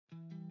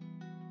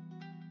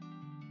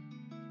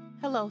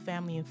Hello,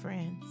 family and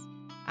friends.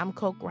 I'm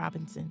Coke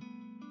Robinson,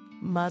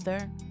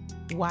 mother,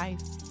 wife,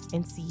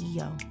 and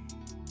CEO.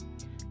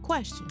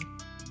 Question: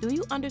 do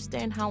you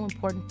understand how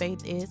important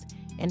faith is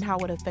and how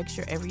it affects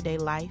your everyday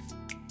life,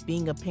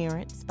 being a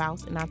parent,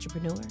 spouse, and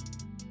entrepreneur?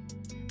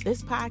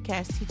 This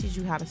podcast teaches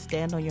you how to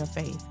stand on your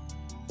faith,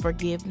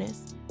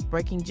 forgiveness,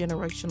 breaking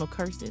generational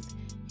curses,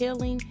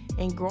 healing,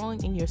 and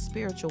growing in your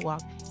spiritual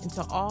walk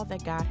into all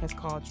that God has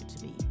called you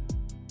to be.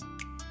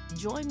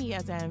 Join me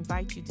as I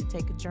invite you to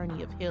take a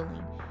journey of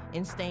healing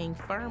and staying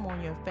firm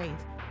on your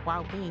faith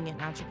while being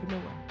an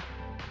entrepreneur.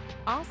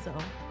 Also,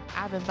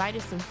 I've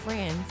invited some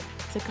friends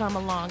to come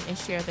along and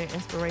share their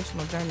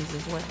inspirational journeys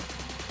as well.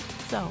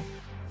 So,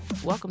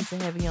 welcome to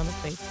Heavy on the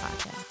Faith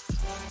podcast.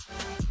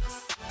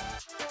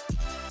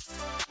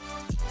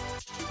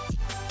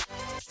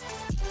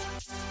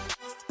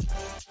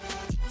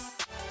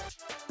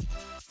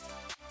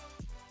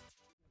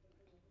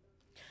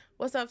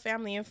 What's up,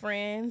 family and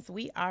friends?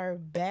 We are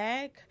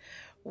back.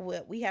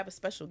 We have a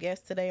special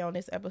guest today on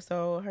this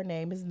episode. Her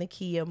name is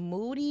Nakia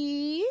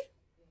Moody.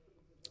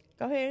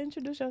 Go ahead and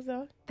introduce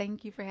yourself.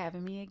 Thank you for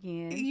having me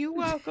again. You're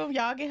welcome.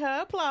 Y'all get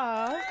her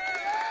applause.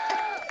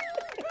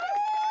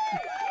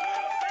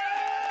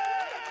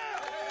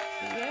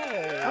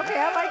 Yeah. Okay,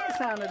 I like the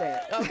sound of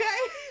that. Okay.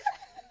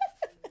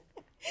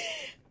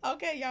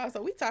 Okay, y'all.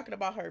 So we talking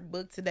about her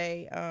book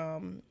today.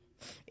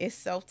 It's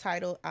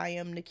self-titled, I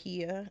Am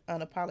Nakia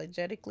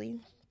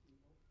Unapologetically.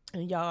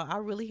 And y'all, I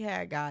really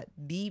had got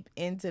deep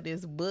into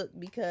this book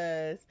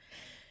because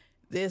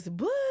this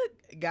book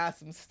got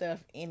some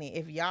stuff in it.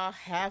 If y'all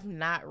have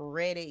not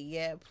read it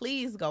yet,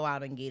 please go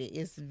out and get it.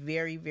 It's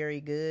very,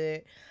 very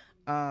good.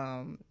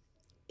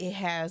 It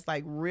has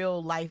like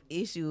real life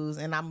issues.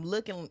 And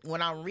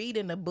when I'm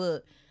reading the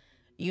book,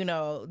 you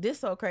know, this is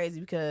so crazy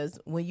because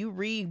when you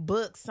read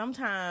books,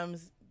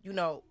 sometimes, you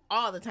know,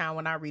 all the time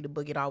when I read a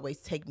book, it always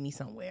take me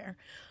somewhere.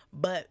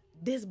 But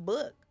this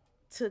book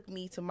took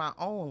me to my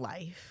own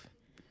life.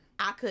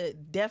 I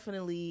could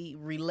definitely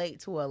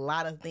relate to a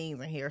lot of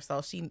things in here.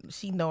 So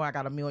she know I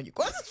got a million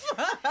questions.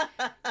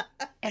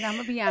 And I'm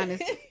going to be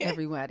honest,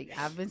 everybody,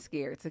 I've been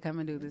scared to come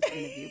and do this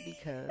interview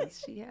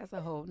because she has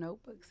a whole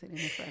notebook sitting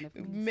in front of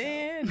me.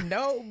 Man, so.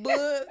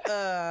 Notebook,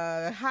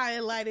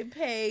 highlighted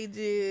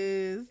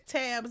pages,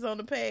 tabs on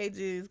the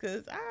pages,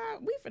 because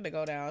we finna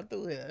go down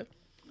through here.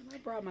 I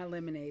brought my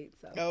lemonade,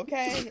 so.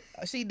 Okay.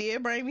 She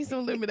did bring me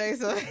some lemonade,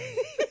 so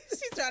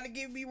she's trying to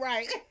get me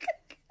right.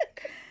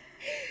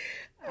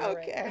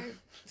 Okay. Right.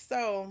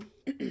 So,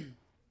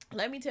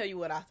 let me tell you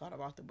what I thought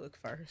about the book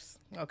first.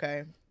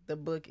 Okay. The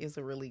book is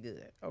really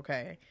good.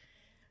 Okay.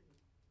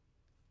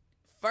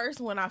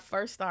 When I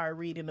first started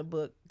reading the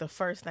book, the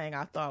first thing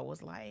I thought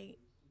was like,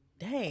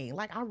 dang,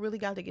 like I really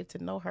got to get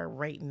to know her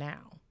right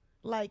now,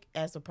 like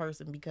as a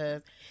person,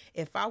 because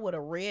if I would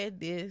have read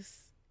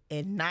this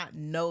and not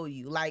know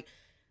you, like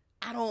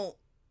I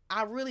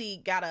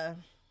really gotta,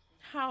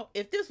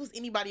 if this was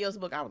anybody else's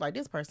book, I was like,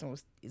 this person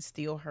is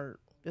still hurt.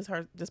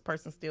 This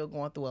person's still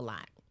going through a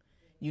lot.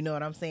 You know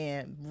what I'm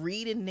saying?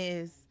 Reading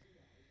this,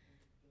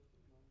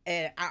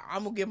 and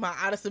I'm gonna give my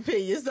honest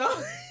opinion.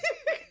 So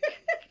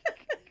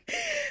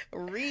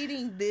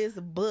reading this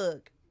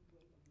book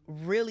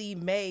really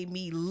made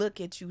me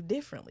look at you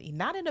differently.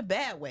 Not in a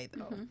bad way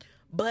though. Mm-hmm.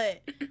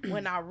 But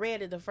when I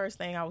read it, the first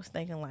thing I was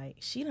thinking, like,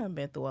 she done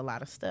been through a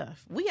lot of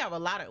stuff. We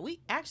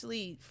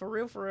actually, for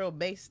real,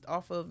 based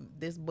off of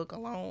this book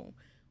alone,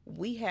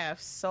 we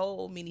have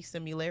so many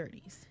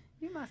similarities.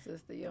 You my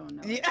sister, you don't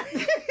know. Yeah.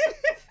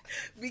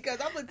 Because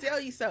I'm going to tell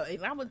you so.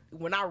 And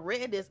when I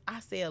read this, I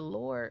said,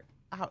 Lord,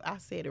 I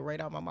said it right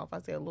out of my mouth. I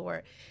said,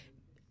 Lord,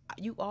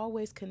 you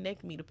always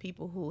connect me to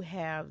people who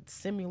have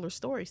similar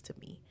stories to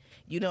me.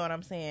 You know what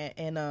I'm saying?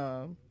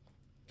 And,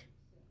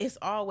 it's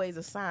always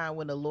a sign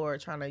when the Lord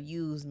trying to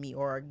use me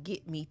or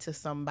get me to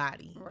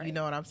somebody. Right. You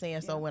know what I'm saying? Yeah.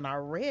 So when I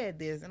read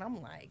this, and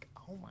I'm like,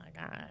 oh my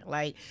God.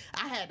 Like,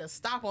 I had to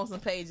stop on some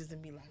pages and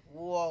be like,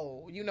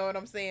 whoa. You know what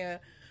I'm saying?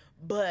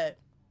 But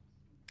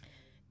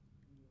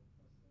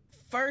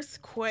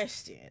first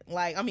question,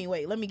 let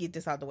me get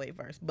this out the way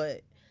first.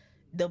 But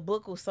the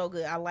book was so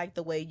good. I like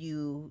the way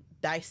you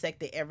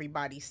dissected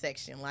everybody's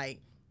section. Like,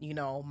 you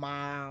know,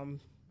 mom,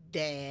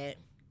 dad,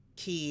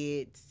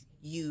 kids,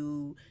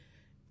 you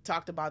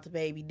talked about the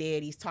baby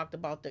daddies, talked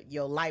about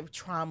your life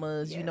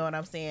traumas, yes. You know what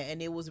I'm saying? And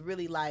it was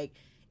really like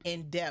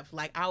in depth.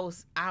 Like I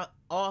was out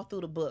all through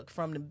the book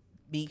from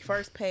the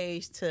first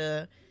page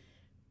to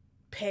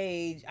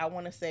page, I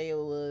want to say it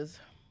was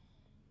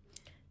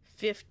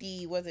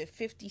 50, was it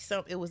 50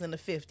 something? It was in the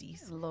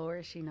 50s.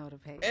 Lord, she know the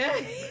page.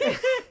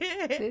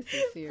 This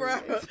is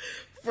serious.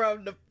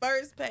 From the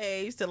first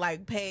page to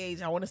like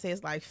page, I want to say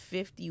it's like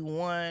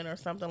 51 or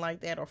something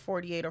like that, or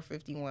 48 or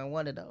 51,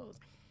 one of those.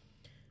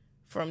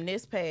 From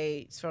this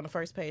page, from the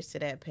first page to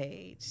that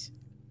page,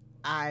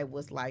 I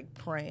was like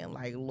praying,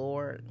 like,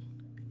 Lord,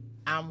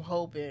 I'm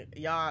hoping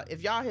y'all,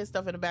 if y'all hear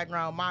stuff in the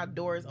background, my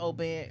door is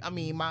open. I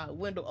mean, my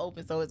window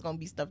open, so it's going to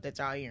be stuff that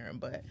y'all hearing,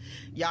 but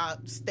y'all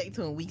stay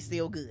tuned. We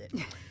still good.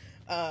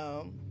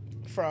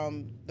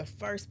 From the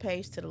first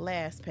page to the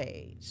last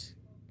page,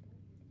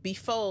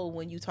 before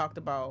when you talked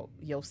about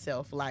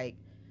yourself, like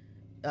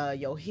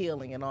your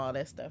healing and all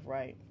that stuff,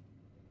 right?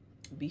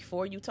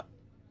 Before you talk,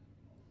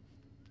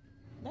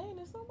 dang,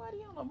 there's somebody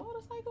on a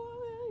motorcycle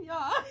over here,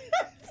 y'all.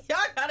 Y'all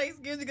gotta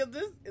excuse me because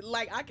this,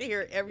 like, I can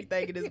hear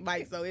everything in this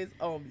mic, so it's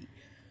on me.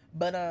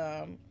 But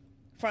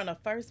from the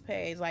first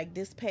page, like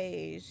this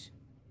page,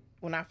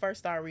 when I first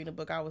started reading the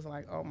book, I was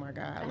like, oh my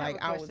god,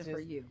 like I was just for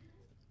you.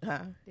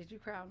 Huh? Did you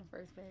cry on the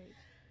first page?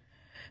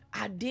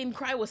 I didn't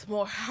cry. It was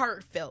more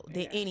heartfelt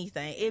than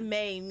anything. It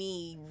made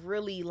me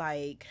really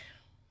like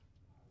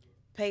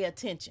pay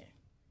attention.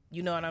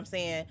 You know what I'm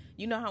saying?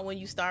 You know how when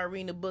you start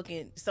reading a book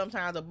and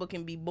sometimes a book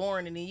can be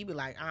boring and then you be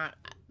like,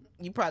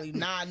 you probably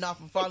nodding off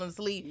and falling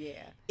asleep.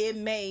 Yeah. It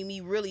made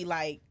me really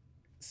like,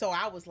 so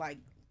I was like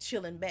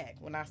chilling back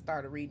when I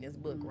started reading this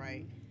book,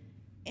 right?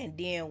 And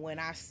then when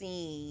I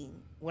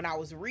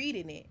was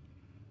reading it,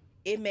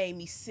 it made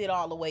me sit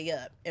all the way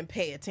up and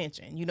pay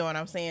attention. You know what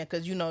I'm saying?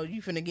 Because, you know,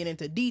 you finna get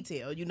into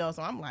detail, you know?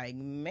 So I'm like,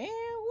 man,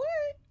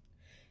 what?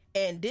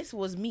 And this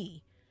was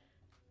me.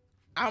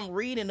 I'm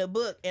reading the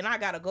book, and I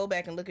got to go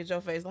back and look at your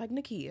face like,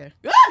 Nakia.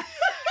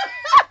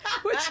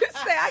 What you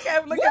say? I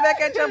kept looking back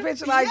at your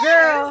picture like,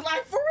 girl. It's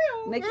like, for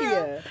real,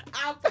 Nakia.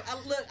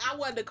 I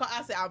wanted to call.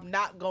 I said, I'm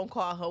not going to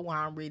call her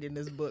while I'm reading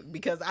this book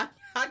because I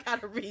got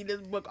to read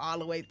this book all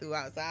the way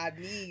throughout. So I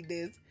need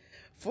this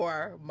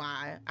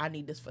I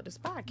need this for this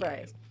podcast.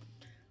 Right.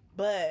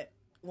 But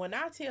when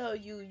I tell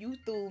you, you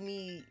threw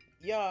me,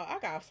 y'all, I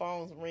got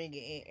phones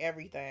ringing and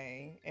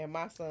everything. And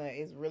my son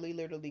is really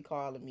literally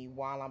calling me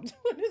while I'm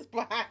doing this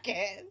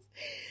podcast.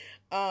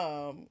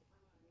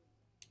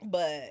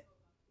 But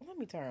let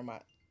me turn my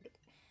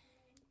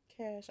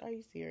Cash, are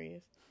you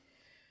serious?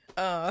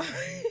 I'm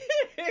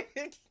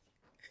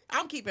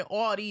keeping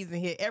all these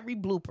in here. Every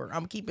blooper,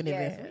 I'm keeping it in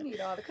here. Yes, we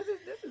need all because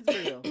this is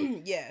real.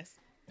 Yes.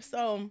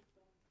 So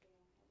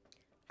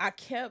I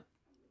kept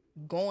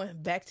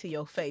going back to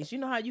your face. You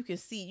know how you can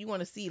see, you want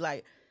to see,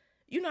 like,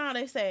 you know how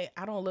they say,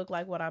 I don't look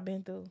like what I've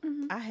been through?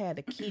 Mm-hmm. I had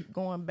to keep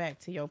going back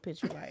to your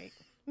picture like,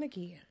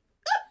 Nakia,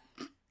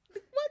 what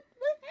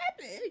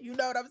happened? You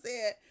know what I'm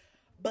saying?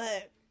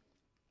 But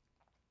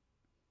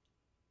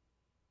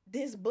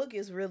this book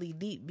is really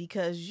deep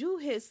because you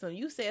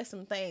said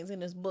some things in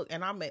this book,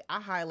 and I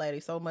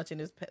highlighted so much in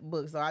this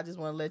book, so I just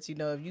want to let you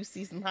know if you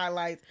see some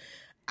highlights,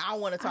 I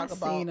want to talk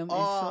about seen them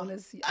as soon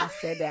as I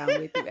sat down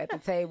with you at the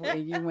table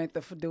and you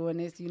went for doing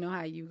this. You know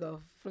how you go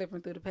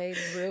flipping through the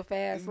pages real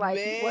fast? Like,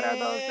 man, what are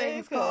those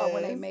things called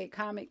when they make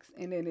comics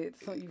and then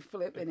so you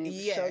flip and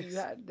it show you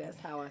how? That's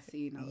how I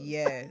see those.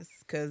 Yes,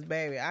 because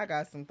baby, I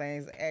got some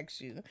things to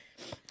ask you.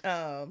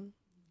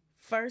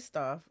 First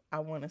off, I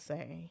want to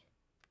say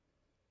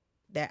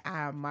that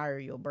I admire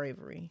your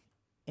bravery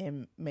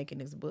in making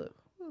this book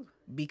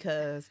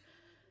because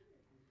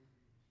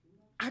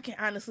I can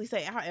honestly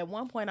say, at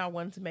one point I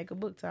wanted to make a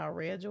book till I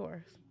read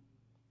yours.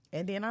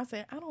 And then I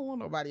said, I don't want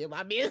nobody in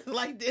my business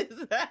like this.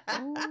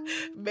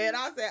 Man,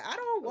 I said, I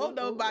don't want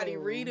nobody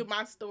reading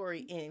my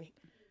story and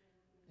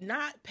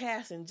not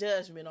passing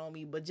judgment on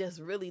me, but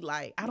just really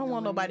like, I don't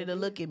want nobody to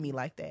look at me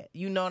like that.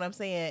 You know what I'm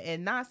saying?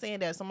 And not saying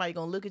that somebody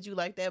gonna look at you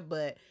like that,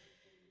 but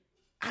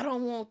I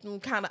don't want them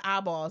kind of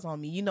eyeballs on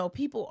me. You know,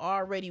 people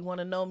already want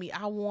to know me.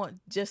 I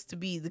want just to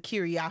be the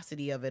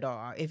curiosity of it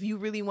all. If you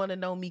really want to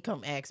know me,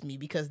 come ask me,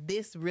 because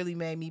this really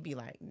made me be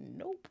like,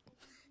 nope.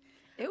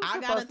 I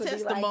got a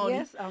testimony. Like,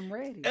 yes, I'm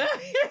ready.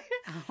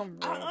 I'm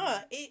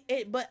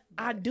ready. But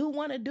I do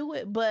want to do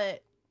it,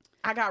 but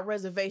I got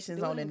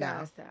reservations on it now.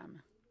 God's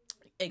time.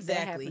 Exactly.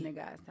 That happened in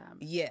God's time.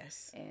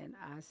 Yes. And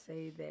I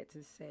say that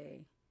to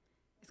say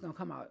it's gonna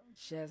come out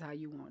just how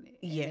you want it.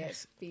 And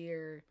yes. That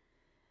fear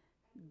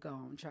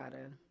gonna try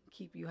to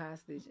keep you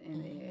hostage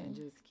and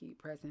just keep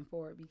pressing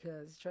forward,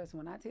 because trust,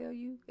 when I tell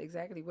you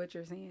exactly what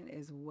you're saying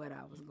is what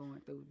I was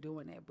going through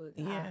doing that book.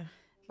 Yeah.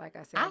 Like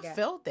I said, I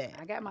felt that.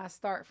 I got my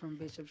start from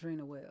Bishop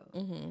Trina Wells.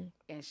 Mm-hmm.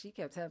 And she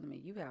kept telling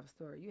me, you have a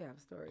story, you have a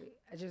story.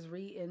 I just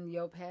read in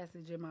your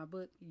passage in my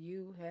book,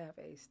 you have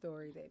a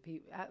story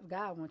that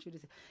God wants you to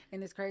say.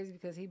 And it's crazy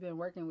because he's been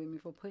working with me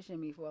pushing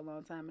me for a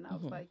long time. And I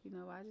was like, you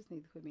know, I just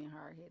need to quit being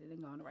hard-headed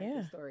and go on to write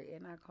this story.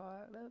 And I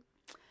called up.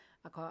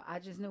 I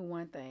just knew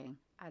one thing.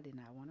 I did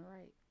not want to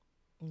write.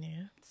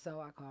 Yeah. So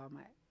I called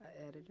my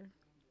editor.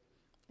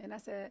 And I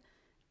said,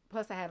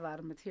 plus I had a lot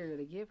of material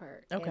to give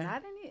her. Okay. And I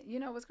didn't, you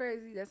know what's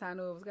crazy? That's how I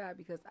knew it was God,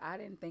 because I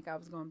didn't think I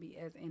was going to be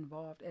as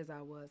involved as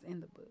I was in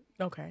the book.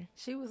 Okay.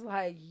 She was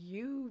like,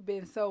 you've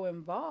been so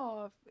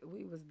involved.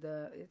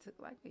 It took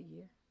like a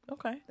year.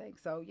 Okay. I think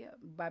so, yeah.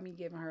 By me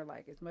giving her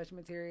like as much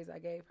material as I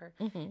gave her,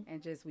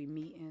 and just we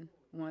meeting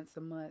once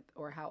a month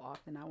or how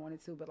often I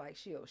wanted to, but like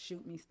she'll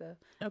shoot me stuff.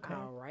 Okay.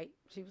 All right.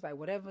 She was like,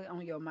 whatever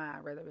on your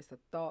mind, whether it's a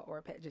thought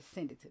or just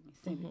send it to me.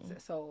 Send it to.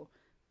 So,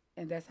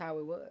 and that's how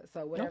it was.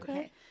 So whatever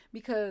came,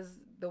 because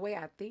the way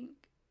I think,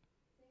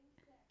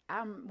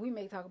 we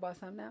may talk about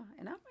something now,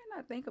 and I might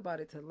not think about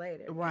it till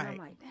later. Right. And I'm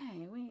like,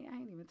 dang, I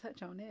ain't even even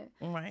touch on that.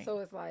 Right. So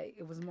it's like,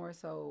 it was more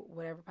so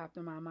whatever popped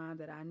in my mind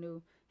that I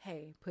knew,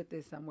 hey, put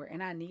this somewhere.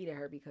 And I needed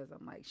her because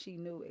I'm like, she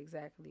knew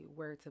exactly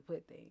where to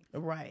put things.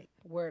 Right.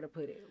 Where to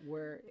put it,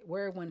 where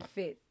it wouldn't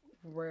fit,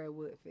 where it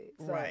would fit.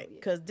 So, right.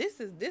 Because this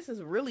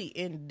is really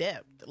in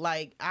depth.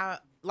 Like,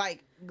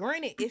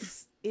 granted,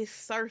 it's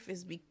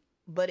surface,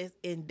 but it's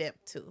in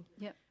depth too.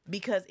 Yep.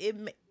 Because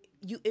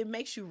it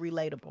makes you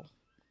relatable.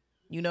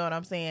 You know what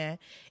I'm saying?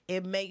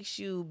 It makes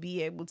you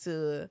be able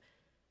to,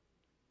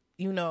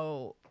 you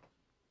know,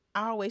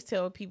 I always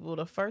tell people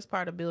the first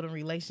part of building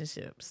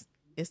relationships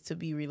is to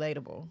be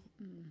relatable.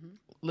 Mm-hmm.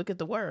 Look at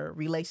the word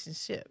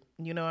relationship.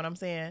 You know what I'm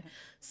saying?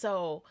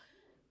 So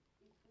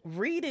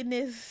reading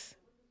this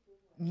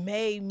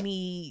made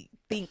me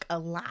think a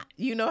lot.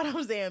 You know what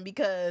I'm saying?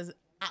 Because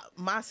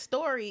my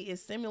story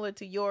is similar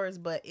to yours,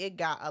 but it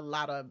got a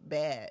lot of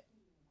bad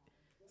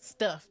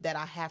stuff that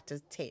I have to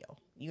tell.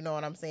 You know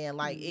what I'm saying?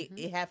 Like,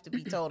 it have to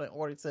be told in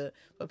order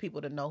for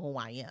people to know who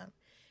I am.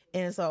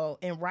 And so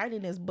in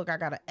writing this book, I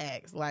gotta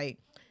ask, like,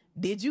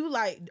 did you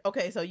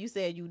okay, so you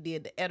said you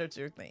did the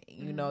editor thing.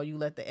 You know, you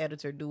let the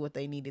editor do what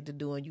they needed to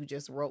do and you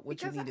just wrote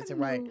what you needed to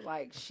write.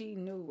 Like, she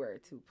knew where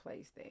to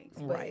place things.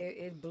 But right.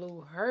 It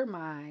blew her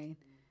mind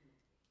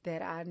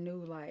that I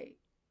knew, like,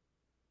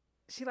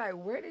 she like,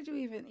 where did you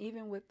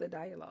even with the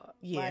dialogue?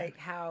 Yeah. Like,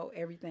 how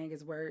everything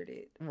is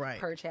worded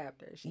per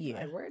chapter. She's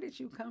like, where did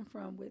you come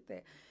from with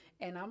that?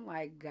 And I'm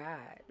like, God,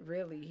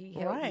 really, he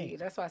helped me.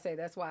 That's why I say,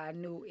 that's why I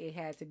knew it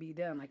had to be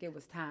done. Like, it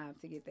was time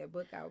to get that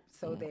book out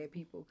so that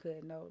people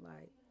could know,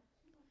 like,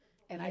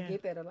 and I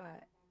get that a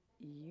lot.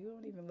 You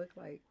don't even look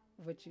like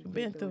what you've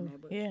been through in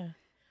that book. Yeah.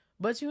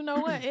 But you know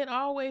what? It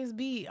always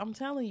be, I'm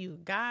telling you,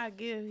 God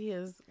give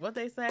his, what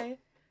they say?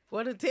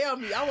 What to tell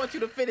me? I want you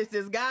to finish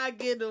this. God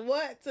give the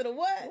what to the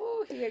what?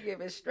 Ooh, he'll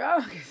give it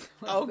strongest.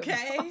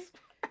 Okay.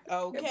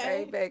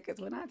 Okay. Because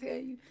when I tell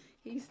you,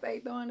 he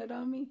stayed throwing it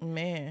on me.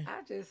 Man.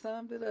 I just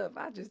summed it up.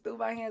 I just threw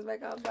my hands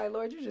back. I was like,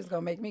 Lord, you just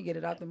going to make me get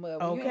it out the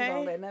mud. You ain't going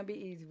to let nothing be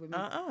easy with me.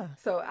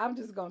 So I'm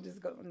just going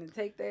to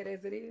take that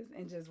as it is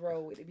and just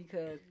roll with it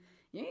because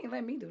you ain't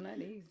let me do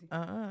nothing easy.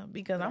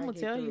 Because I'm going to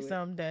tell you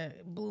something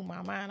that blew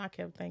my mind. I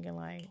kept thinking,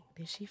 like,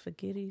 did she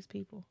forget these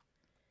people?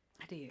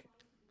 I did.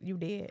 You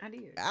did? I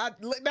did.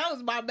 That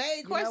was my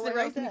main question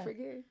right there.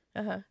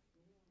 Forget?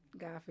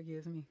 God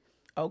forgives me.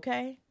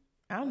 Okay.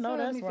 I know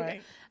that's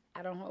right.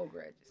 I don't hold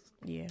grudges.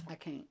 Yeah. I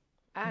can't.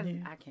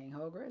 I can't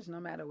hold grudges no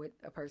matter what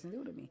a person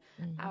do to me.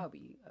 I'll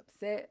be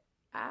upset.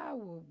 I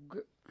will be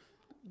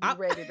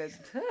ready to.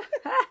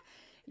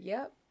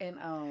 Yep. And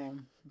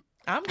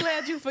I'm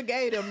glad you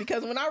forgave him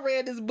because when I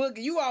read this book,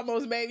 you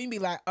almost made me be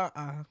like,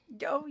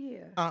 Oh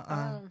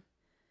yeah.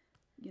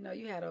 You know,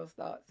 you had those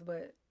thoughts,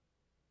 but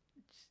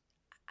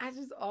I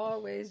just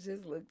always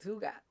just look to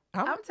God.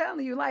 I'm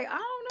telling you, like, I don't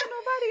know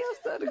nobody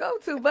else to go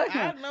to but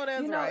him. I know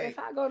that's right. If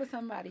I go to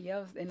somebody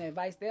else and the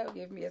advice they'll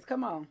give me is,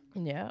 come on.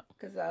 Yeah.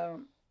 Because,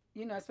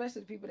 you know,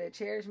 especially the people that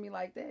cherish me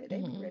like that, they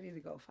be ready to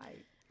go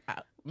fight.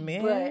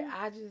 Man. But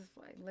I just,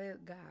 like,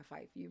 let God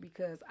fight for you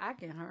because I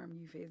can harm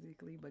you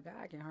physically, but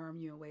God can harm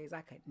you in ways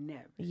I could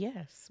never.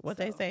 Yes. What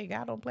they say,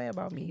 God don't play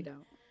about me. He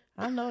don't.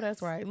 I know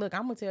that's right. Look,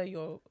 I'm going to tell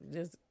you,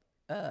 just,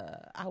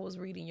 I was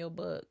reading your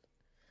book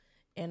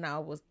and I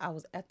was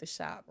at the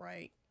shop,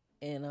 right?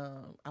 And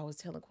I was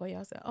telling Quay,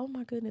 I said, oh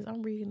my goodness,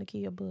 I'm reading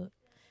Nakia book.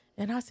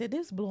 And I said,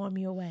 this is blowing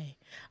me away.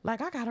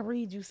 Like, I got to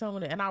read you some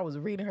of it. And I was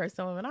reading her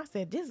some of it. And I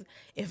said,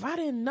 if I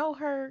didn't know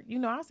her, you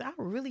know, I said,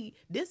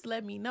 this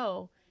let me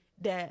know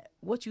that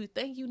what you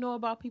think you know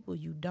about people,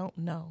 you don't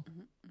know.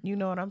 Mm-hmm. You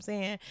know what I'm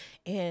saying?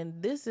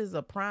 And this is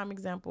a prime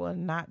example of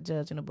not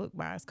judging a book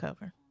by its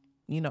cover.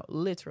 You know,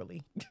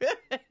 literally.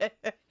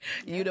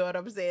 You know what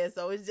I'm saying?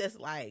 So it's just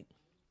like,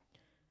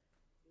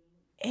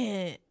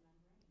 and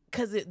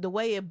because the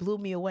way it blew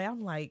me away,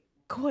 I'm like,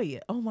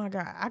 Koya, oh my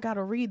God, I got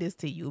to read this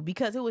to you.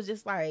 Because it was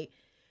just like,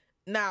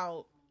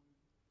 now,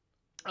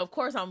 of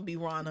course I'm going to be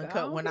raw and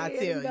uncut when I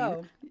tell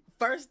you.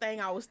 First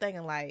thing I was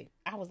thinking, like,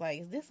 I was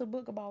like, is this a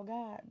book about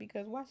God?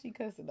 Because why she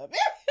cussing up?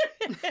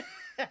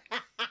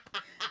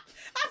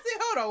 I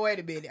said, hold on, wait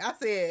a minute. I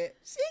said,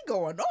 she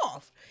going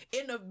off.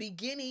 In the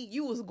beginning,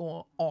 you was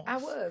going off. I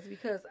was,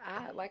 because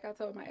like I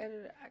told my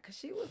editor, because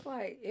she was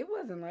like, it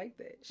wasn't like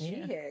that. She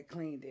had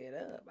cleaned it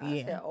up.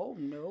 I said, oh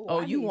no.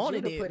 Oh, you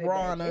wanted it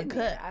raw and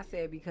uncut. I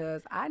said,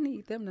 because I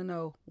need them to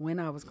know when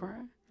I was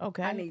crying.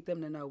 Okay. I need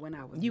them to know when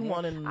I was You mad.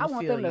 wanted them to I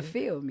want them to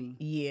feel me.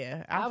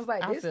 Yeah. I was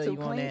like, this too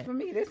clean for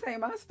me. This ain't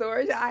my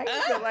story. I ain't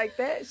feel like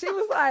that. She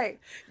was like,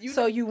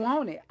 so you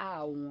want it?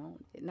 I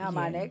want it. Now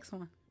my next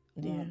one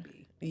won't be.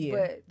 Yeah.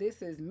 But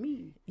this is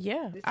me.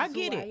 Yeah. I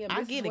get it.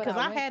 I get it. Because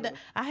I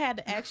had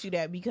to ask you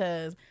that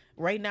because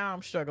right now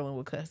I'm struggling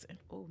with cussing.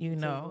 Ooh, you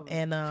know.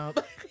 And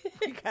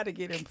you gotta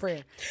get in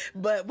prayer.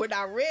 But when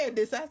I read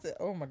this, I said,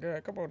 oh my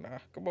God, come on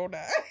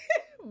now.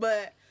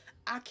 But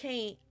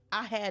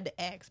I had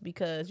to ask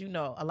because, you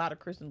know, a lot of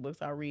Christian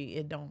books I read,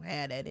 it don't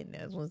have that in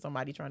there. When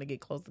somebody trying to get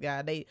close to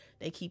God, they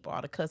keep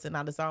all the cussing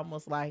out. It's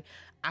almost like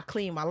I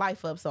clean my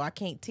life up, so I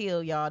can't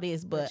tell y'all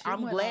this. But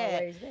I'm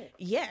glad.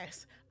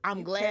 Yes,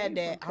 I'm glad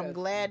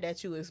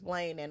that you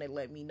explained and it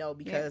let me know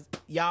because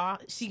y'all,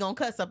 she gonna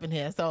cuss up in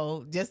here.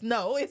 So just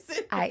know it's.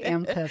 I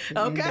am cussing.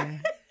 Okay.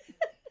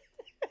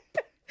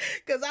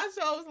 Because I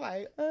was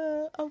like,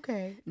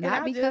 okay.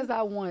 Not because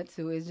I want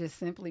to. It's just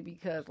simply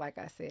because, like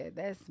I said,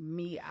 that's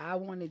me. I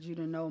wanted you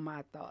to know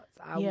my thoughts.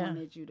 I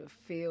wanted you to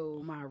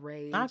feel my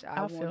rage.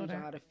 I wanted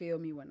y'all to feel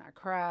me when I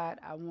cried.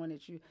 I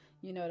wanted you,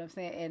 you know what I'm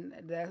saying?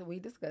 And that we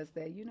discussed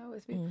that, you know,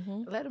 it's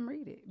let them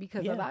read it.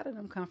 Because a lot of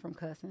them come from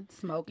cussing,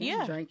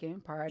 smoking,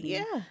 drinking,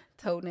 partying,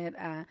 toting it.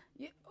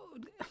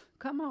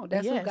 Come on,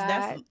 that's what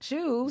God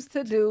choose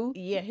to do.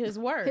 Yeah, His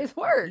work. His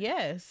work.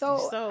 Yes. So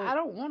I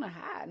don't want to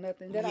hide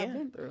nothing that I've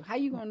been through. How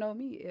you gonna know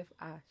me if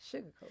I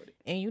sugarcoat it?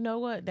 And you know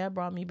what? That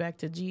brought me back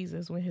to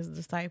Jesus with His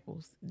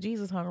disciples.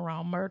 Jesus hung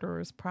around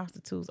murderers,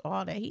 prostitutes,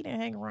 all that. He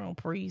didn't hang around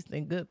priests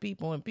and good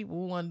people and people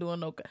who wasn't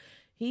doing no.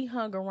 He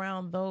hung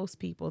around those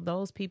people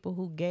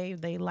who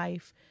gave their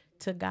life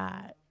to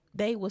God.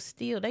 They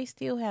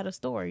still had a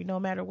story no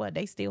matter what.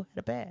 They still had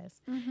a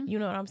past. You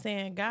know what I'm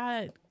saying?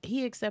 God,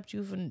 He accepts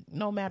you for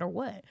no matter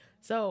what.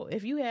 So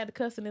if you had to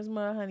cuss in this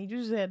mud, honey, you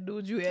just had to do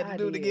what you had to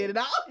do to get it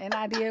out. And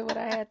I did what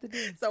I had to do.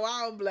 So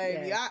I don't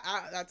blame you.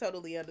 I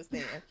totally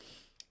understand.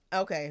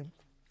 Okay.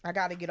 I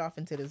got to get off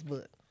into this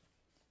book.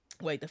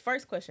 Wait, the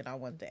first question I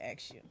wanted to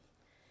ask you.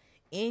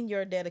 In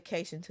your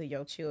dedication to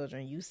your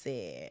children, you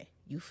said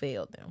you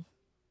failed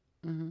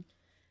them.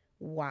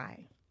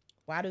 Why?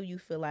 Why do you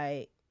feel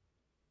like...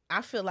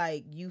 I feel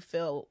like you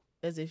felt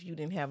as if you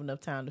didn't have enough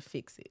time to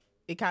fix it.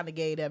 It kind of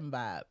gave them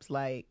vibes.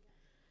 Like,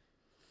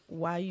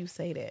 why you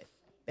say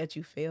that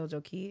you failed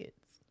your kids?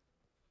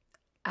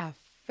 I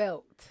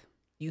felt.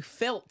 You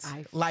felt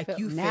like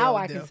you failed now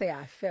I them. can say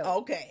I felt.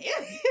 Okay.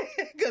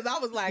 Because I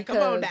was like, come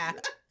on now.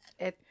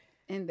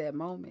 In that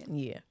moment,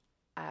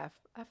 I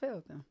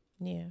failed them.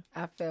 Yeah.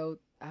 I failed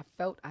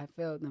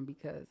them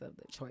because of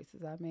the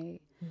choices I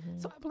made.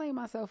 So I blame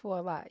myself for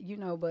a lot, you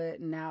know,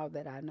 but now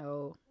that I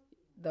know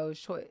those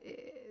choices,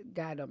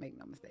 God don't make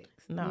no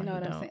mistakes. No, you know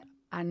what don't. I'm saying?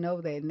 I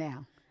know that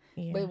now.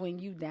 Yeah. But when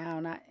you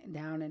down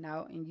and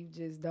out and you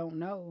just don't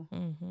know,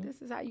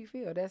 this is how you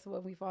feel. That's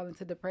when we fall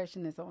into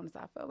depression and so on. So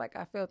I felt like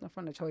I felt them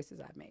from the choices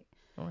I made,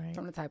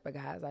 from the type of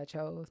guys I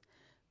chose,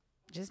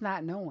 just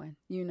not knowing,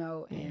 you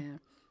know. And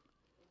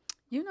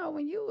you know,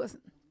 when you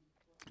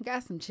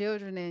got some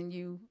children and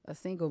you a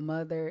single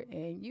mother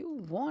and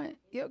you want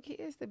your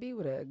kids to be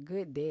with a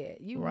good dad,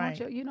 you want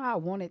you know, I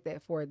wanted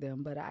that for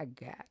them, but I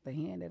got the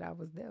hand that I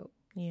was dealt.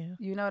 Yeah,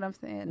 you know what I'm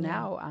saying?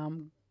 Now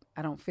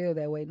I don't feel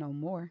that way no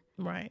more.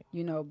 Right.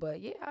 You know, but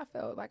I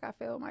felt like I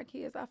failed my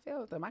kids. I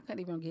failed them. I couldn't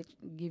even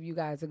give you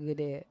guys a good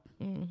dad.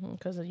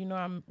 Because you know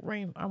I'm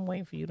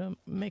waiting for you to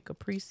make a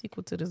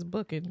pre-sequel to this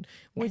book, and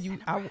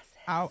when I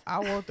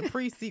want the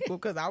pre-sequel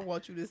because I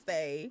want you to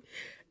say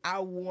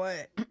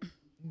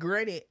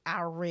granted,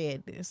 I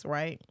read this,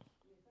 right?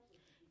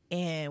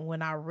 And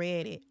when I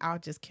read it, I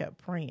just kept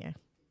praying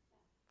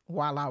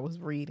while I was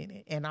reading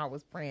it. And I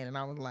was praying and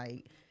I'm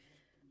like,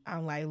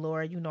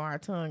 Lord, you know our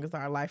tongue is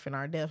our life and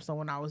our death. So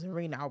when I was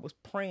reading, I was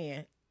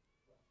praying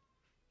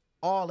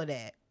all of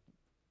that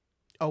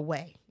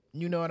away.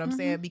 You know what I'm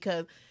saying?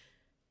 Because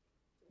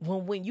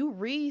when you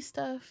read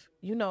stuff,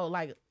 you know,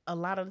 like a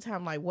lot of the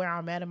time, like where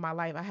I'm at in my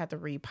life, I have to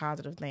read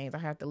positive things. I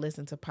have to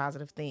listen to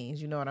positive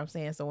things. You know what I'm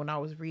saying? So when I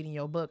was reading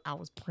your book, I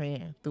was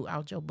praying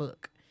throughout your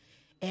book.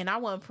 And I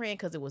wasn't praying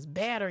because it was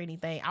bad or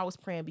anything. I was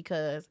praying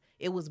because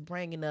it was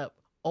bringing up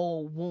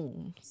old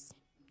wounds.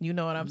 You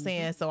know what I'm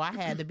saying? So I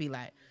had to be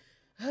like,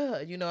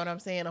 you know what I'm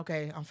saying?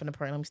 Okay, I'm finna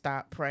pray. Let me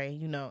stop, pray,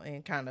 you know,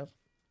 and kind of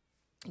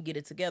get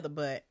it together.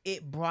 But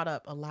it brought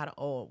up a lot of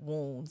old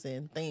wounds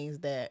and things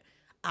that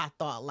I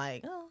thought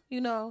like, oh,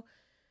 you know,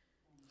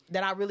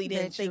 that I really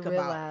didn't think about. That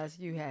you realized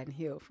you hadn't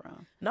healed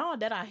from. No,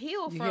 that I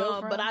healed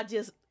from, but I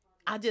just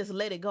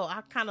let it go.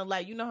 I kind of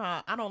like, you know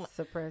how I don't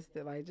suppressed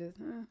it, like just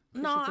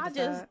no,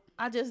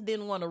 I just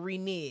didn't want to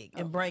renege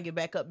and bring it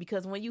back up,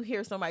 because when you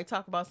hear somebody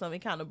talk about something,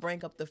 it kind of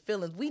bring up the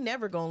feelings. We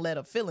never gonna let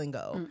a feeling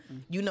go.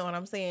 You know what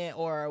I'm saying?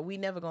 Or we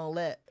never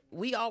gonna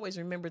we always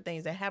remember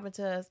things that happen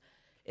to us.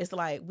 It's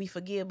like we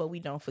forgive, but we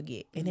don't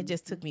forget. And it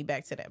just took me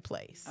back to that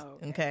place.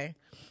 Okay.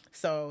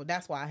 So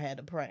that's why I had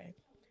to pray.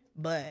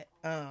 But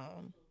I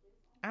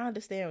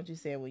understand what you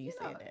said when you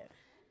said that.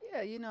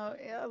 Yeah, you know,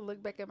 I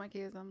look back at my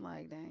kids, I'm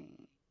like, dang,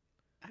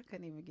 I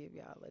couldn't even give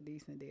y'all a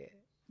decent dad.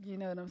 You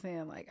know what I'm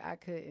saying? Like, I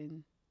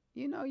couldn't.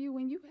 You know,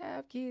 when you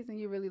have kids and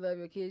you really love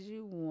your kids,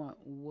 you want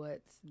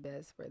what's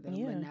best for them.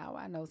 Yeah. But now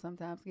I know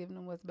sometimes giving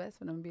them what's best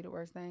for them would be the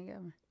worst thing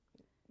ever.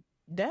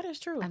 That is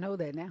true. I know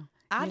that now.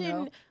 I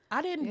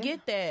didn't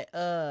get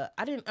that.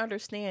 I didn't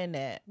understand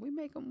that. We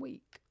make them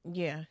weak.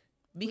 Yeah.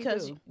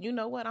 Because you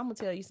know what? I'm going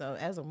to tell you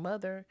something. As a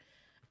mother,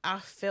 I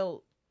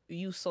felt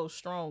you so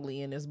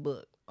strongly in this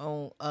book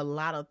on a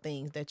lot of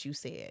things that you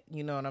said.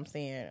 You know what I'm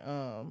saying?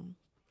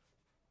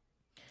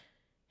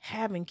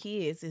 Having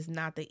kids is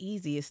not the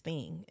easiest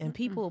thing. And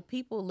people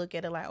look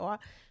at it like, oh,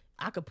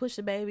 I could push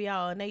the baby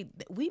out, and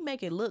we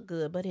make it look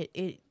good, but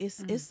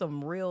it's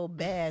some real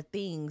bad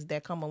things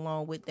that come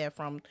along with that,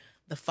 from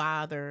the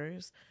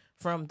fathers,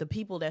 from the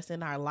people that's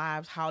in our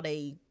lives, how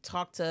they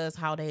talk to us,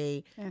 how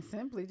they and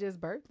simply just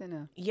birthing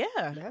them. Yeah.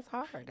 That's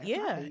hard. That's Yeah.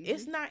 not easy.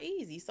 It's not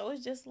easy. So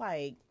it's just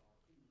like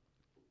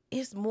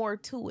it's more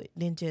to it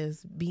than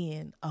just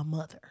being a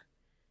mother.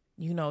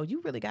 You know,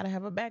 you really got to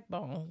have a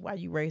backbone while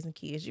you raising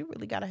kids. You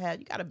really got to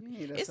have,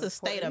 it's a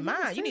state of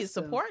mind. You need a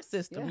support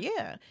system.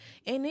 Yeah.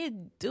 And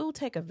it do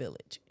take a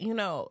village. You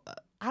know,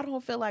 I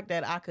don't feel like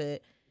that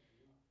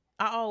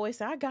I always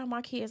say, I got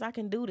my kids, I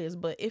can do this.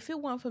 But if it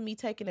weren't for me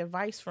taking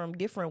advice from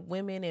different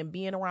women and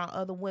being around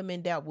other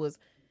women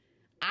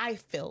I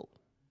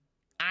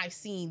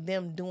seen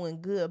them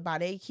doing good by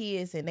their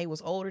kids and they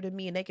was older than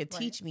me and they could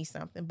teach me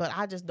something. But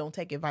I just don't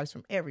take advice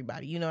from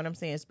everybody. You know what I'm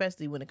saying?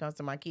 Especially when it comes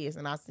to my kids.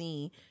 And I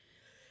seen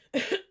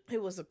it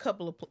was a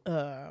couple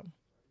of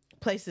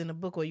places in the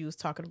book where you was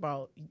talking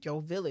about your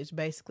village,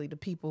 basically the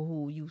people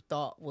who you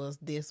thought was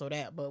this or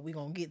that, but we're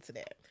gonna get to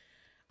that.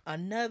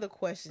 Another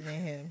question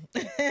in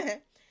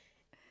here.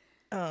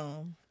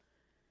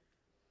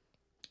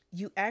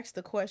 You asked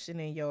the question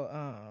in your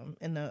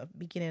in the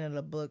beginning of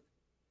the book,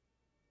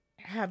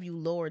 have you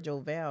lowered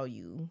your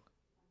value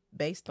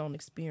based on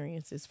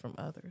experiences from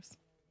others?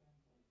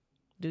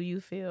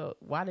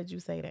 Why did you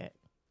say that?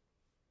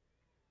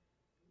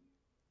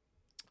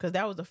 Because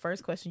that was the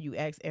first question you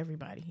asked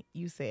everybody.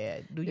 You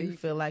said, do you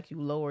feel like you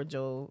lowered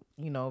your,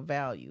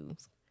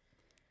 values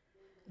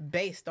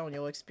based on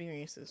your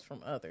experiences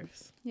from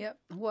others? Yep.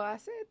 Well, I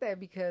said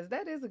that because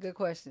that is a good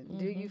question. Mm-hmm.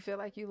 Do you feel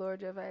like you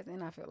lowered your values?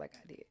 And I feel like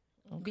I did.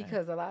 Okay.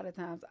 Because a lot of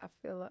times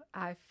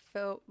I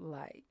felt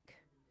like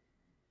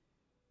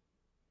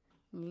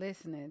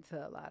listening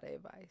to a lot of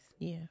advice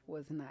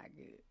was not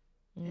good.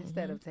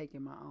 Instead of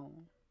taking my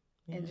own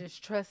and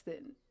just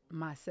trusting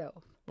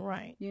myself.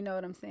 Right. You know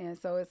what I'm saying?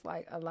 So it's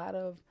like a lot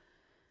of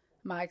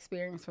my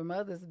experience from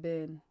others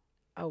been,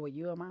 oh, well,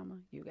 you a mama,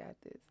 you got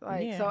this.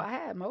 Like, so I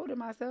had molded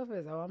myself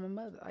as, oh, I'm a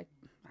mother. Like,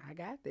 I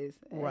got this.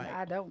 And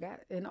I don't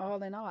got, and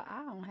all in all,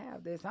 I don't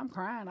have this. I'm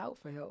crying out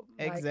for help.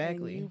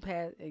 Exactly.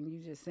 Like, and you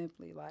just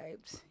simply like,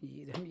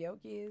 them your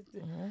kids.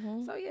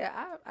 Mm-hmm. So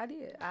yeah, I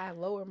did. I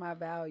lowered my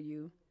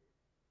value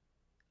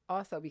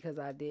also because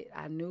I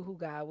knew who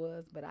God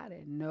was, but I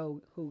didn't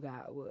know who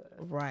God was.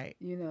 Right.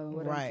 You know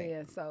what I'm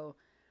saying? So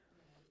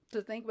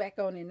to think back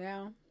on it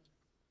now,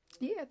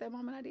 at that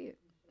moment I did.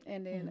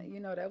 And then,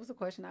 that was a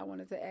question I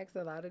wanted to ask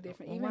a lot of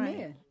different, even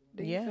men.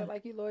 Do you feel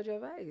like you lowered your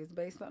values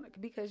based on it?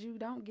 Because you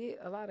don't get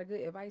a lot of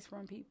good advice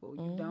from people.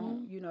 You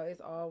don't,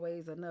 it's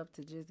always enough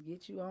to just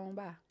get you on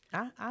by.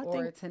 I or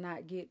think to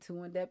not get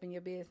too in depth in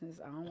your business.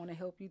 I don't want to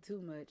help you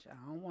too much. I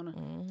don't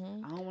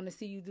want to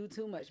see you do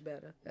too much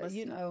better. But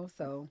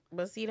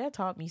see, that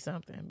taught me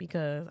something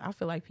because I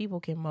feel like people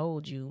can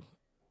mold you.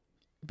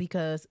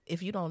 Because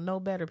if you don't know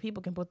better,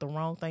 people can put the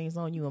wrong things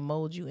on you and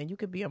mold you, and you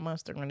could be a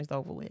monster when it's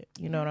over with.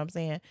 You know what I'm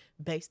saying?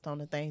 Based on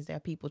the things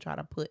that people try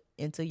to put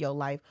into your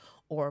life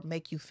or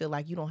make you feel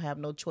like you don't have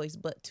no choice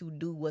but to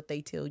do what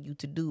they tell you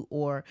to do,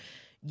 or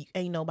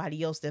ain't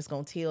nobody else that's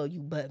going to tell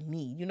you but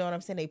me. You know what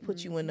I'm saying? They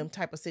put you in them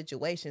type of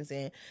situations,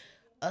 and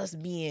us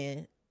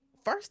being,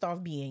 first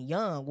off, being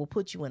young will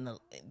put you in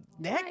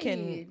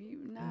naive.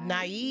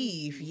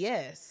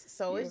 Yes.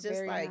 So it's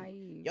just like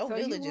naive. Your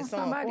village is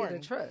so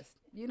important. To trust.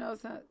 You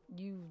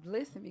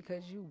listen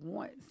because you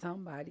want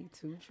somebody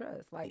to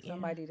trust, like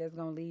somebody that's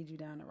going to lead you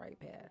down the right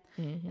path.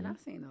 And I've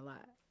seen a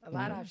lot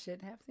I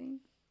shouldn't have seen.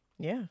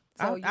 Yeah.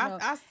 So,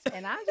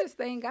 and I just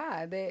thank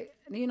God that,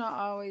 I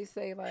always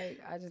say,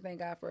 like, I just thank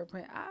God for a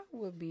print. I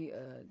would be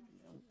a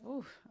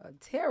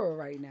terror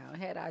right now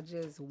had I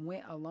just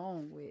went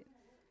along with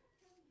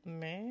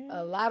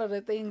a lot of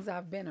the things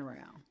I've been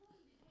around.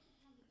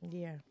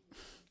 Yeah.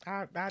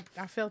 I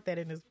felt that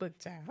in this book,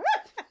 child.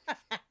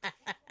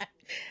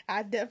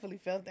 I definitely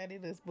felt that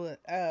in this book.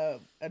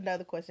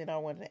 Another question I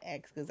wanted to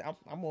ask, because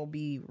I'm going to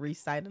be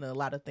reciting a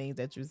lot of things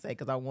that you say,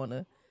 because I want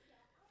to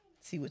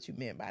see what you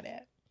meant by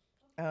that.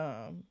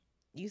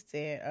 You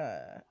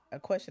said a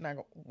question I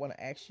want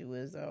to ask you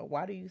is,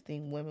 why do you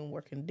think women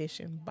were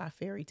conditioned by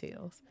fairy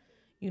tales?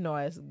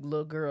 As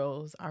little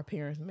girls, our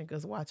parents make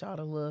us watch all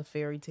the little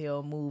fairy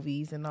tale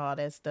movies and all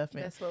that stuff.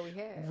 And that's what we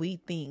had. We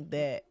think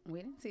that...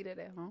 We didn't see that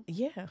at home.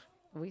 Yeah.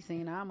 We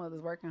seen our mothers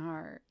working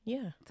hard.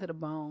 Yeah. To the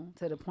bone,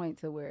 to the point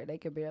to where they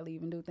could barely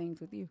even do things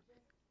with you.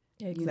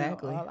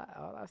 Exactly.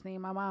 All I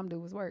seen my mom do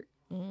was work.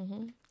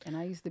 Mm-hmm. And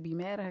I used to be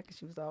mad at her because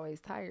she was always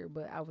tired.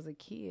 But I was a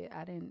kid.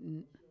 I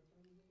didn't...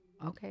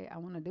 Okay, I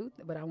want to do...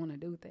 but I want to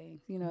do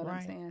things. You know what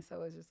I'm saying?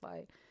 So it's just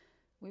like...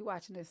 We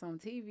watching this on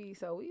TV,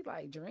 so we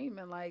like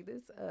dreaming like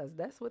this us.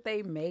 That's what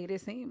they made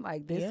it seem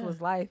like this was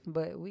life,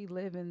 but we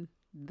living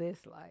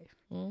this life.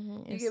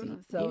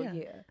 Mm-hmm.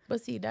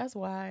 But see, that's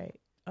why,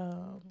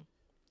 and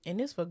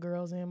it's for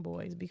girls and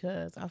boys,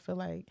 because I feel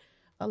like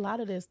a lot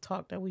of this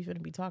talk that we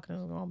finna be talking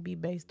is gonna be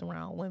based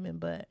around women,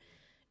 but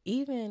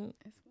even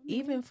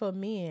for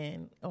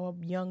men or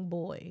young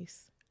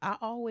boys, I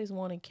always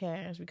wanted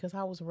cash because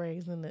I was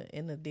raised in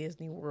the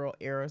Disney World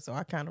era. So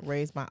I kind of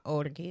raised my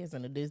older kids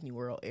in the Disney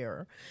World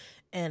era.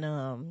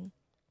 And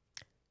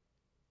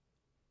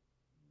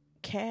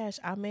Cash,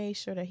 I made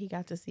sure that he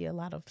got to see a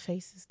lot of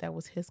faces that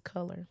was his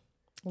color,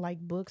 like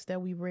books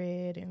that we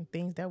read and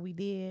things that we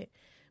did,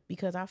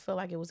 because I feel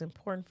like it was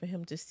important for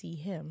him to see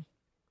him.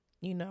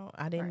 You know,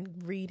 I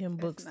didn't read him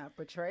books. It's not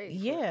portrayed.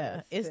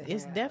 Yeah,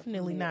 it's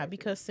definitely not,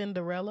 because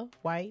Cinderella,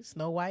 white,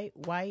 Snow White,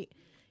 white.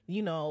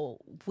 You know,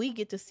 we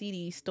get to see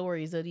these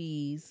stories of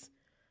these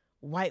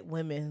white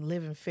women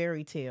living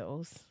fairy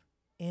tales,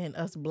 and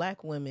us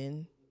black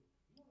women.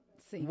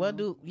 What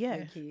do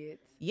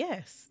kids?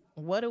 Yes.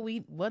 What do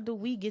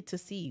we get to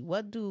see?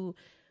 What do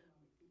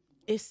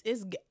it's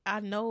I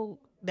know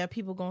that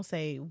people gonna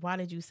say, why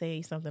did you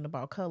say something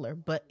about color?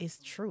 But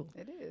it's true.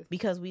 It is.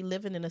 Because we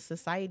living in a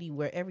society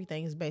where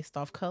everything is based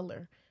off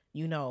color.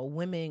 You know,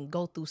 women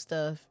go through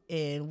stuff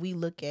and we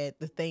look at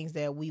the things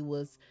that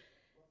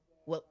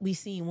what we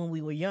seen when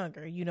we were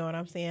younger. You know what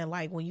I'm saying?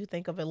 Like when you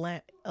think of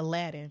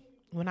Aladdin,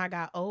 when I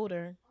got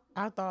older,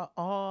 I thought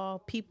all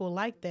people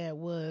like that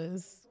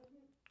was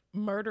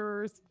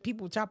murderers,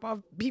 people chop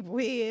off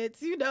people's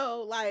heads, you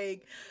know,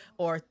 like,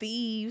 or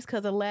thieves,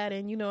 because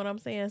Aladdin, you know what I'm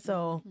saying?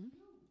 So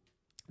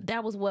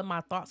that was what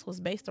my thoughts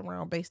was based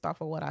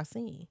off of what I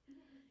seen.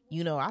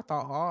 You know, I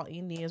thought all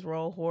Indians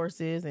rode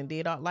horses and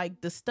did all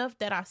like the stuff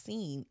that I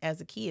seen as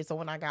a kid. So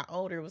when I got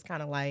older, it was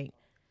kind of like,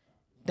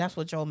 that's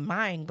what your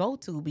mind go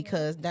to,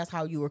 because that's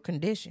how you were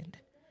conditioned,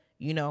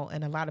 you know.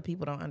 And a lot of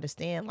people don't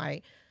understand,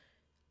 like,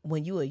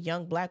 when you a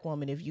young black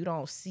woman, if you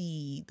don't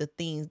see the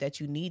things that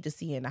you need to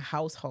see in a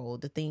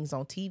household, the things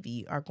on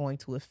TV are going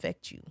to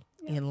affect you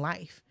in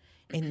life.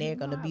 And they're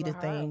going to be the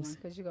things.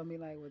 Because you're going to be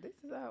like, well, this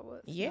is how it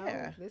was.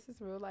 Yeah. No, this is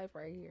real life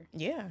right here.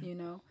 Yeah. You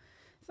know?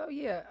 So,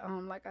 yeah,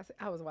 like I said,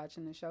 I was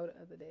watching the show the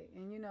other day.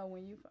 And, you know,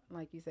 when you,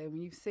 like you say,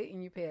 when you sit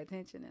and you pay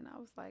attention, and I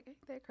was like, ain't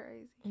that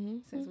crazy? Mm-hmm.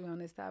 Since we're on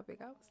this topic,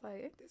 I was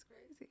like, ain't this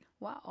crazy?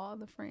 Why all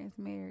the friends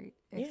married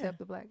except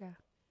the black guy?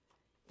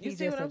 He's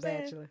just a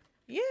bachelor.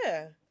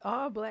 Yeah.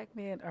 All black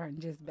men aren't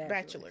just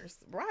bachelors.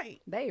 Right.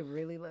 They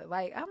really look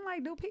like, I'm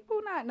like, do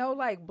people not know,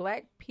 like,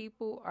 black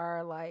people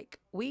are like,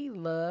 we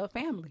love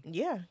family.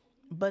 Yeah.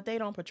 But they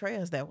don't portray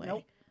us that way.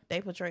 Nope.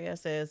 They portray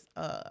us as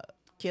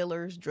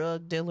killers,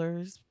 drug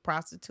dealers,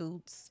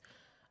 prostitutes.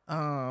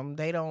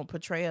 They don't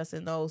portray us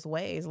in those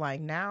ways. Like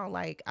now,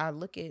 like I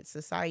look at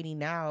society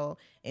now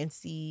and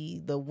see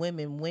the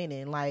women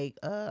winning. Like,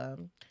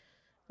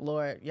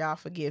 Lord, y'all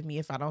forgive me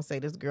if I don't say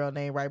this girl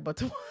name right,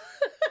 but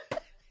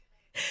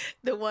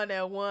the one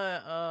that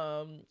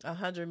won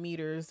 100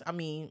 meters. I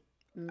mean,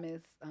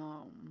 Miss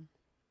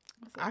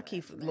I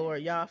keep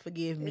Lord, y'all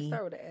forgive me. It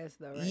started with an S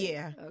though, right?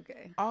 Yeah.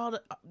 Okay. All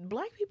the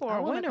black people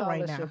are winning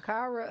right now.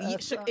 Shakara.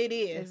 It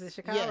is. Is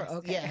it Shakara? Yes,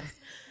 okay. Yes.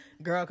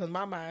 Girl, because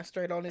my mind's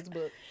straight on this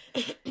book.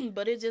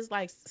 But it's just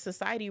like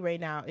society right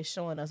now is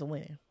showing us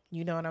winning.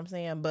 You know what I'm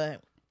saying?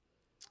 But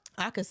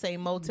I could say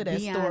more to that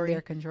Beyond story.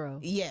 Their control.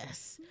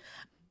 Yes.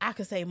 I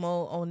could say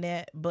more on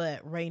that,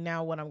 but right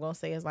now what I'm going to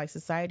say is like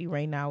society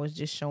right now is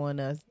just showing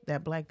us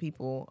that black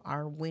people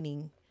are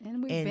winning.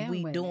 And we've been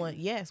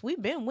winning.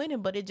 We've been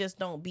winning, but it just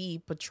don't be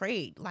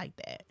portrayed like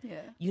that.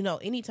 Yeah. You know,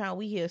 anytime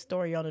we hear a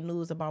story on the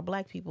news about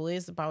black people,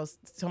 it's about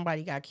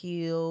somebody got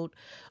killed,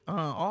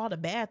 all the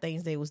bad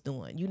things they was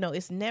doing. You know,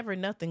 it's never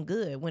nothing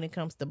good when it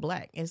comes to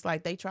black. It's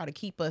like they try to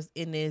keep us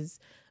in this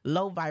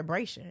low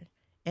vibration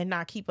and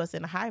not keep us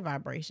in a high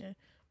vibration,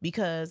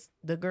 because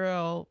the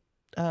girl,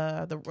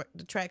 the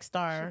track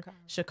star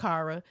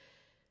Shakara,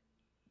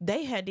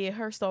 they had did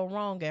her so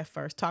wrong at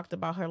first, talked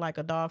about her like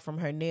a dog, from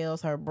her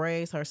nails, her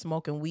braids, her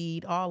smoking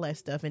weed, all that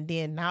stuff. And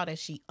then now that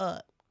she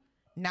up,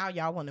 now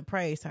y'all want to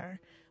praise her.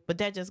 But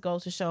that just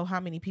goes to show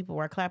how many people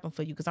are clapping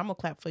for you, because I'm going to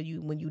clap for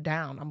you when you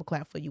down. I'm going to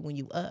clap for you when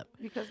you up.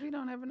 Because we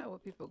don't ever know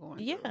what people are going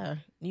through. Yeah.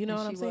 You know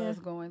what I'm saying?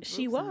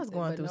 She was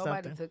going through something.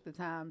 Nobody took the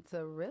time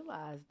to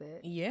realize that.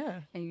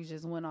 Yeah. And you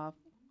just went off,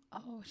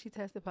 oh, she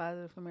tested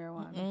positive for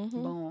marijuana.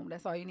 Mm-hmm. Boom.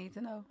 That's all you need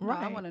to know.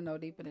 Right. No, I want to know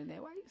deeper than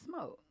that. Why you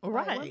smoke?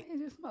 Right. Like, what made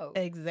you smoke?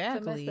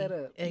 Exactly. To mess that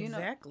up.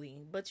 Exactly. You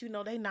know? But, you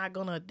know, they not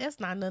going to, that's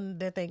not nothing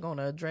that they going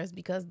to address,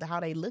 because how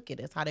they look at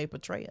us, how they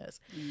portray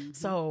us. Mm-hmm.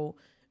 So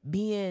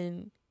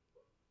being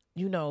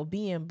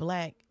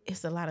black,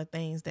 it's a lot of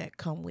things that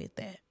come with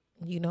that.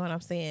 You know what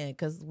I'm saying?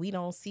 Because we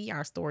don't see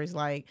our stories.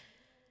 Like,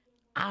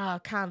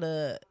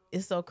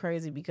 it's so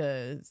crazy,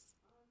 because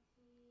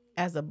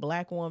as a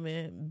black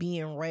woman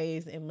being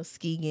raised in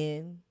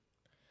Muskegon,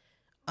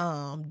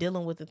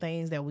 dealing with the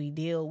things that we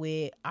deal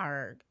with,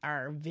 our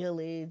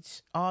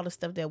village, all the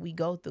stuff that we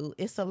go through,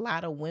 it's a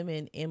lot of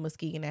women in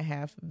Muskegon that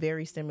have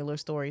very similar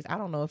stories. I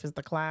don't know if it's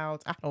the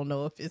clouds. I don't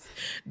know if it's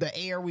the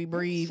air we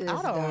breathe.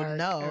 I don't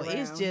know.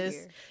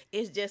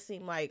 It just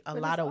seemed like a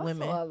lot of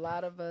women. A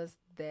lot of us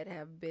that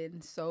have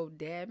been so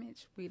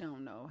damaged, we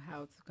don't know how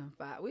to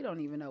confide. We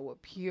don't even know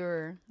what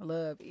pure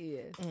love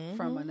is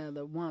from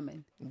another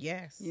woman.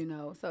 Yes. You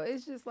know, so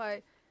it's just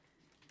like.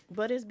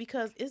 But it's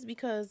because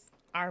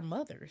our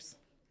mothers,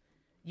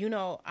 you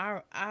know,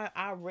 I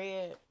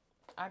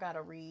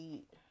gotta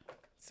read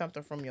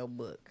something from your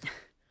book,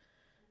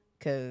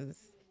 because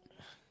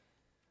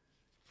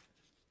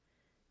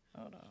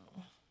hold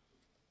on,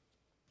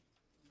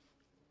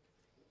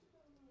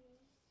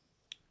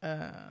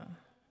 Uh,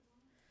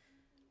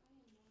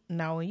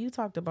 Now, when you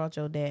talked about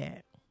your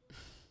dad,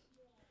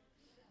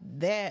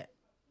 that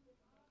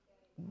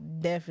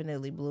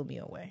definitely blew me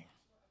away.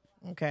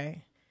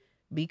 Okay,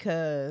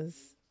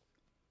 because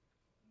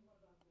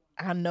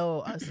I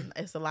know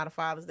it's a lot of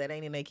fathers that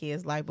ain't in their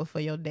kids' life, but for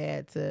your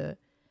dad to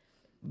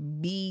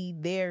be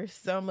there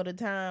some of the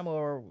time,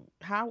 or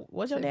how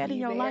was your To dad in be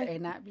your there life?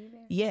 and not be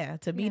there. Yeah,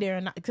 to be there,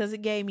 and because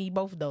it gave me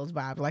both of those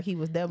vibes. Like he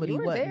was there, but You he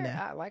were wasn't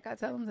there. there. Like I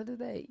tell him to this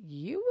day,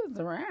 you was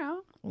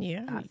around.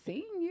 Yeah, I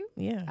seen you.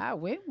 yeah, I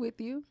went with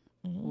you.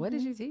 What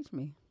did you teach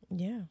me?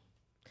 yeah.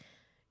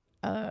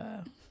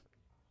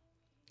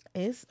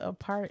 It's a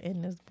part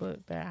in this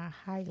book that I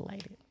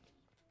highlighted.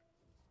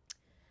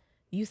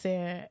 You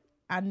said,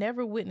 I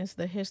never witnessed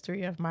the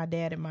history of my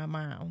dad and my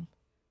mom,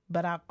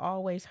 but I've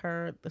always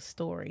heard the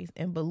stories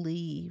and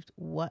believed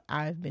what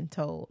I've been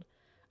told.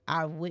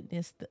 I've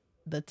witnessed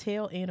the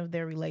tail end of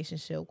their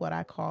relationship, what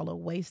I call a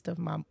waste of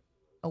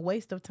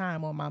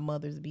time on my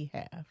mother's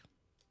behalf.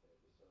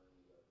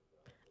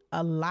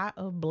 A lot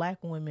of Black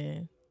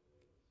women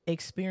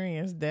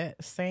experience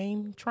that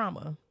same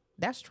trauma.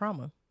 That's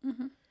trauma.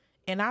 Mm-hmm.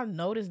 And I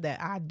noticed that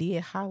I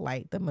did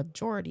highlight the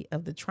majority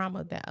of the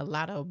trauma that a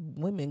lot of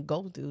women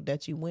go through,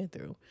 that you went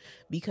through,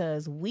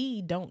 because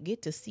we don't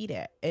get to see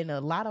that. In a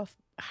lot of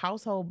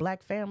household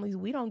Black families,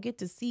 we don't get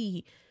to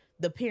see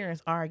the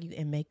parents argue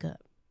and make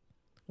up.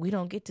 We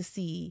don't get to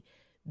see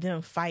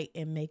them fight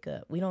and make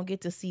up. We don't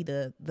get to see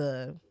the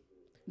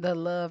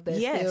love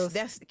that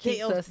that's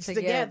keeps us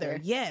together.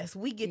 Yes,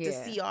 we get to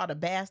see all the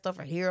bad stuff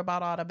or hear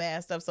about all the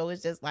bad stuff. So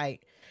it's just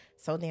like,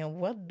 so then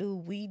what do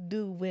we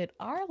do with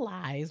our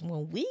lives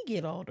when we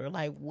get older?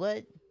 Like,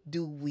 what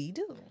do we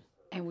do?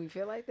 And we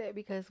feel like that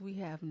because we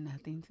have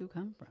nothing to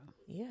come from.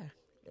 Yeah.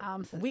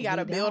 We got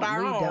to build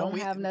our own. We don't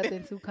have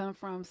nothing to come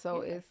from.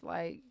 So it's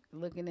like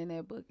looking in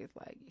that book, it's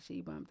like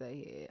she bumped her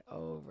head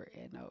over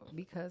and over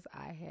because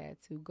I had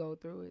to go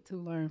through it to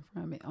learn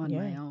from it on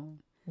my own.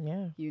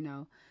 Yeah. You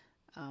know,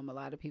 a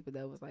lot of people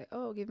that was like,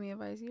 oh, give me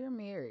advice. You're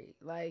married.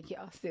 Like,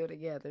 y'all still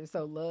together.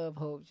 So love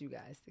holds you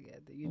guys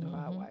together. You know,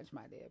 I watched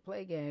my dad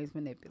play games,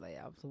 manipulate.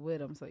 I was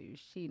with him. So you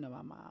cheating on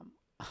my mom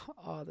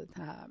all the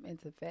time. And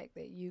the fact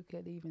that you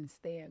could even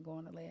stand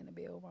going to lay in the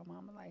bed with my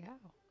mama, like, how?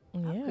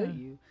 How could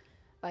you?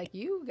 Like,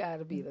 you got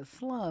to be the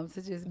slums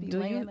to just be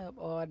laying up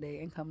all day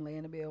and come lay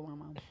in the bed with my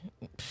mama.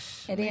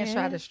 And then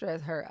try to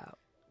stress her out.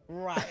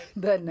 Right.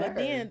 The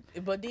nerve.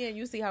 But then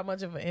you see how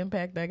much of an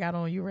impact that got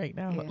on you right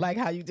now. Yeah. Like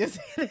how you just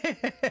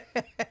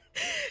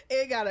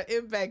it got an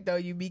impact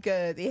on you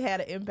because it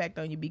had an impact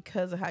on you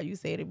because of how you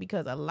said it.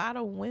 Because a lot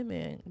of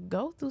women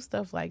go through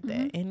stuff like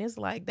that. And it's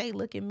like they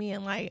look at me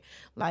and like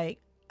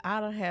I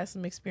done had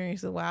some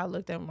experiences where I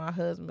looked at my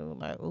husband and was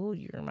like, oh,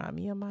 you remind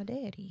me of my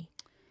daddy.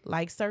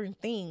 Like certain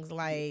things,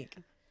 like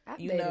I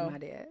dated my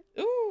dad.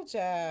 Ooh,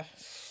 child.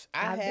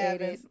 I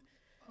dated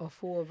a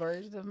full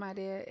version of my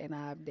dad, and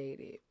I've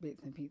dated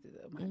bits and pieces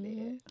of my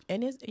dad.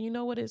 And it's, you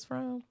know what it's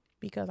from?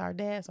 Because our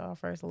dads are our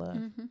first love.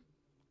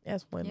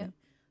 That's women. Yep.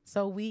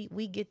 So we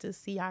get to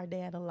see our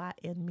dad a lot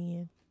in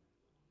men.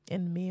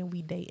 In the men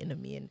we date, in the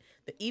men,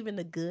 even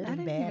the good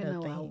and bad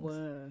of things. I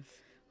was.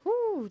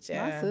 Whoo,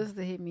 child. My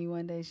sister hit me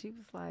one day. She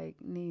was like,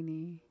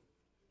 Nene,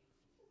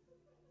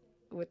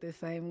 with the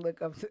same look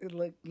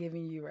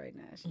giving you right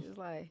now. She was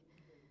like,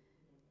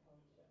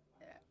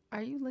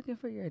 are you looking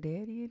for your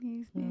daddy in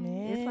these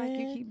men? It's like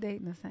you keep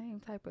dating the same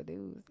type of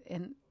dudes.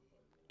 And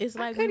it's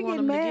like I couldn't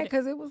get mad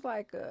because it was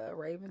like a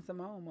Raven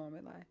Simone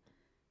moment. Like,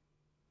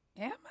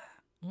 am I?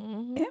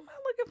 Am I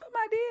looking for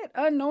my dad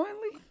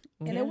unknowingly?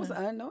 And it was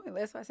unknowingly.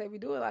 That's why I say we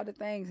do a lot of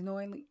things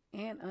knowingly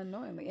and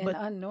unknowingly. And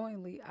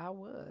unknowingly, I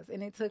was.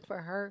 And it took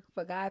for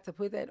God to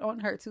put that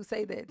on her to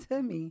say that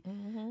to me,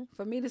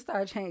 for me to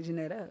start changing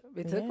that up.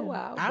 It took a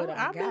while, but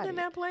I've been in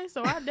that place,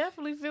 so I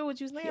definitely feel what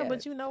you're saying. Yes.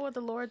 But you know what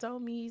the Lord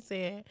told me? He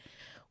said,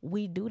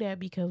 we do that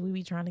because we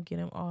be trying to get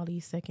him all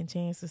these second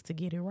chances to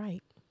get it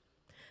right.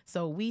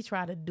 So we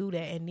try to do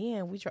that, and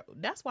then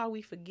that's why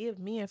we forgive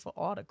men for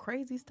all the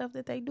crazy stuff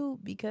that they do,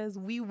 because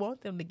we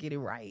want them to get it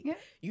right. Yeah.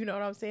 You know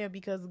what I'm saying?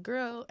 Because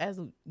as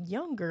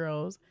young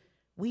girls,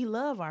 we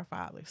love our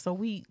father. So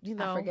we,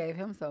 I forgave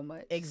him so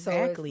much.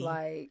 Exactly. So it's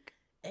like,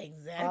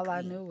 exactly. all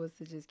I knew was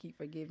to just keep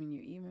forgiving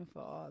you, even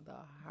for all the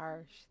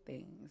harsh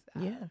things.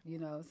 Yeah.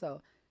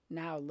 So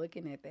now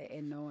looking at that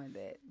and knowing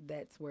that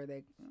that's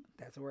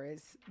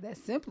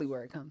simply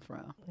where it comes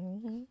from.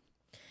 Mm-hmm.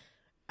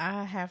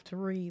 I have to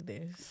read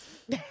this.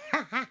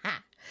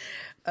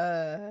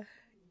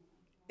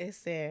 It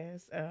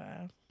says,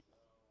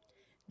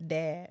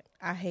 Dad,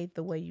 I hate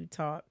the way you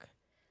talk.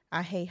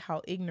 I hate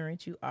how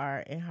ignorant you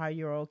are and how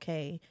you're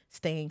okay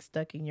staying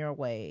stuck in your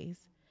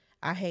ways.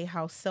 I hate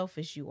how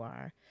selfish you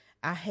are.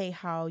 I hate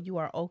how you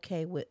are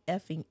okay with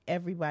effing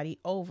everybody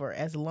over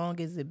as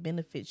long as it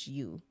benefits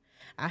you.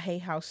 I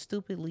hate how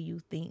stupidly you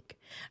think.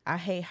 I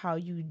hate how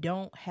you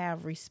don't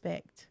have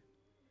respect.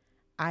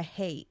 I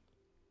hate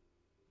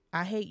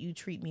you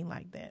treat me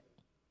like that.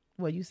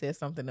 Well, you said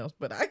something else,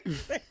 but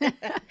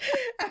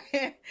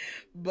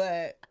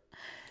but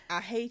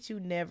I hate you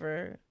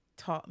never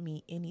taught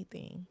me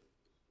anything.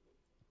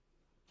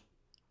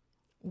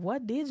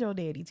 What did your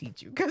daddy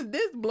teach you? Because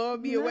this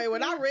blowing me away.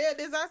 When I read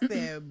this, I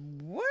said,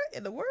 what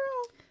in the world?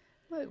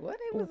 Look, what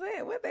they was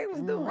at, what they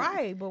was doing.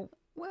 Right, but...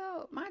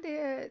 Well, my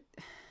dad,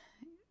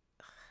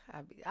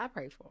 I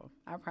pray for him.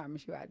 I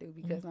promise you I do,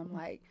 because I'm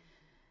like...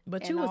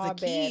 But you was a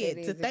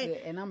kid to think...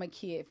 and I'm a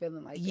kid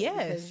feeling like yes.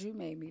 that, because you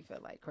made me feel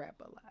like crap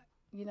a lot.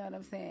 You know what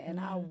I'm saying? And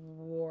I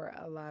wore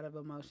a lot of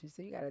emotions.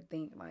 So you got to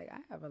think, like, I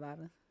have a lot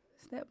of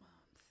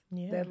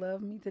stepmoms that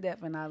love me to death,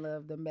 and I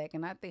love them back.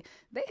 And I think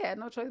they had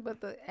no choice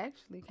but to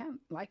actually kind of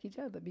like each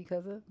other,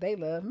 because they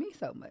love me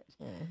so much.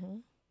 Mm-hmm.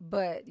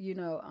 But, you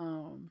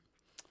know,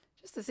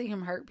 just to see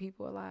him hurt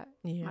people a lot,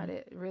 my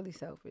dad, really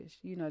selfish.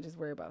 You know, just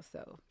worry about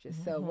self.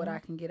 Just so what I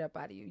can get up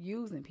out of you,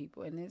 using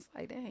people. And it's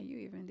like, dang, you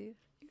even did.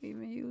 You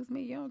even use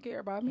me. You don't care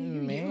about me.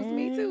 You use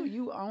me too.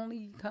 You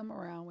only come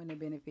around when it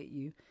benefit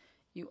you.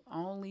 You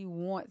only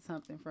want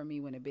something from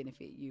me when it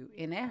benefit you.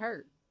 And that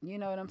hurt. You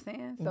know what I'm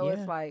saying? So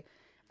it's like,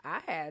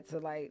 I had to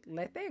like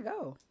let that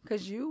go,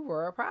 because you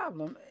were a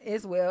problem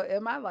as well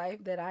in my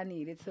life that I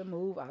needed to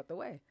move out the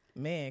way.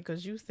 Man,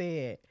 because you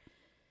said,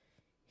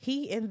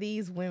 he and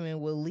these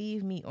women will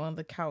leave me on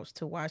the couch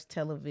to watch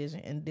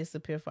television and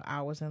disappear for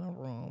hours in a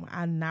room.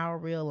 I now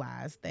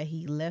realize that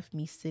he left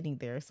me sitting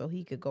there so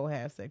he could go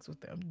have sex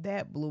with them.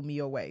 That blew me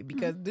away,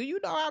 because do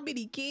you know how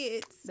many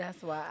kids?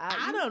 That's why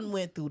I done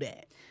went through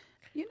that.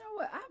 You know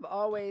what? I've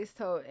always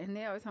told, and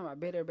they always talking about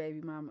bitter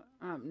baby mama.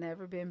 I've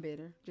never been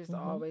bitter, just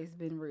always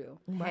been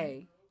real. Right.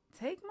 Hey,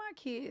 take my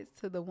kids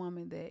to the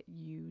woman that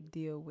you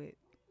deal with,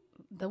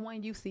 the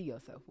one you see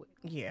yourself with.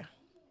 Yeah.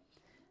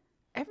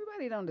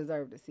 Everybody don't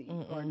deserve to see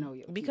or know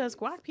your because kids.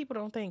 black people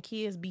don't think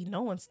kids be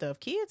knowing stuff.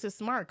 Kids are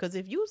smart, because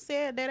if you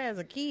said that as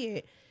a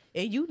kid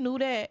and you knew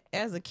that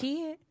as a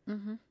kid,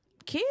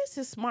 kids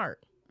is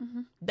smart.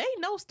 They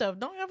know stuff.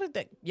 Don't ever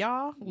think,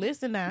 y'all,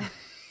 listen now.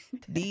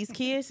 These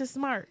kids are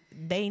smart.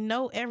 They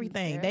know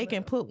everything. They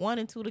can put 1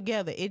 and 2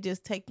 together. It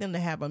just take them to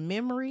have a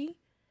memory,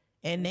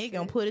 and they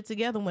gonna put it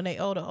together when they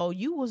older. Oh,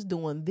 you was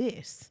doing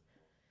this.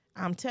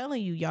 I'm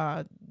telling you,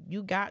 y'all,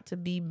 you got to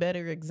be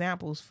better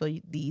examples for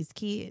these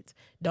kids.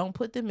 Don't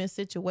put them in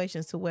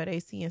situations to where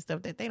they seeing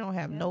stuff that they don't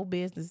have no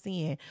business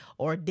seeing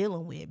or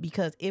dealing with,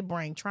 because it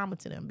brings trauma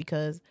to them.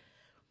 Because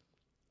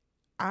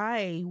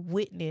I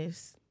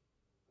witnessed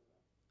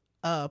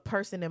a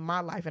person in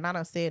my life, and I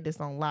done said this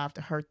on live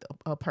to hurt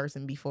a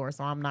person before,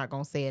 so I'm not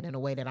going to say it in a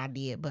way that I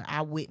did, but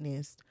I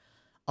witnessed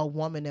a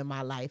woman in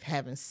my life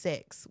having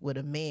sex with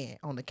a man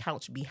on the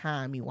couch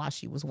behind me while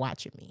she was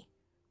watching me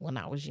when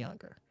I was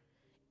younger.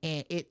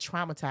 And it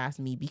traumatized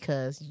me,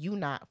 because you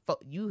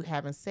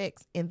having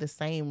sex in the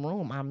same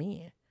room I'm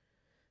in.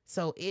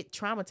 So it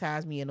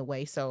traumatized me in a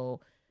way. So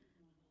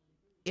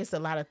it's a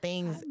lot of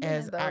things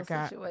as I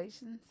got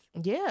situations.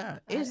 Yeah,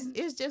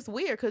 it's just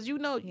weird, because you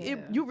know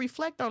you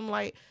reflect on,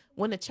 like,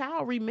 when a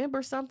child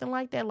remembers something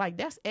like that, like,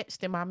 that's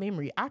etched in my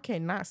memory. I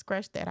cannot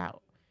scratch that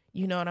out.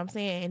 You know what I'm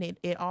saying? And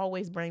it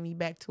always brings me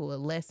back to a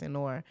lesson,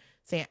 or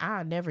saying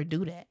I'll never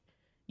do that.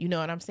 You know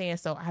what I'm saying?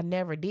 So I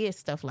never did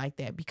stuff like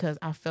that, because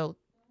I felt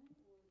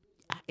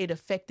it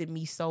affected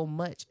me so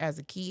much as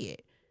a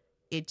kid.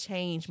 It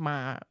changed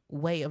my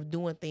way of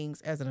doing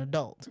things as an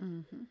adult,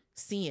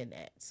 seeing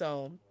that.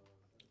 So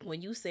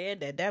when you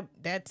said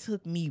that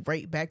took me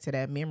right back to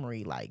that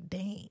memory. Like,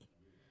 dang,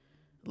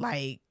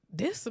 like,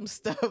 there's some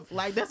stuff.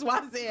 Like, that's why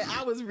I said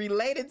I was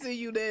related to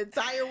you the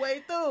entire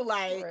way through.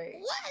 Like,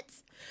 what?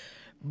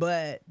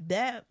 But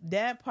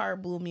that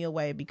part blew me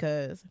away,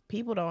 because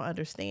people don't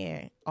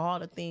understand all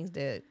the things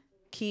that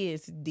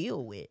kids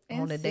deal with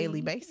on a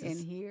daily basis. And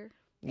hear.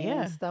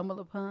 And stumble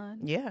upon.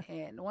 Yeah.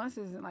 And once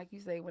it's, like you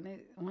say,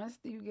 once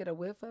you get a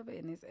whiff of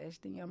it and it's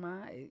etched in your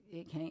mind,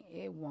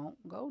 it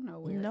won't go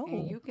nowhere. No.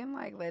 And you can,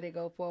 like, let it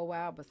go for a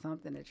while, but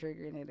something to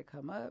trigger it to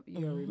come up,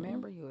 you'll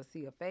remember, you'll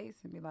see a face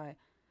and be like,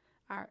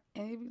 I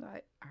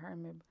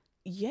remember.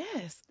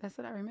 Yes. That's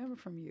what I remember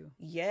from you.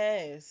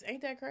 Yes.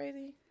 Ain't that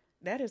crazy?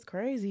 That is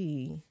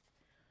crazy.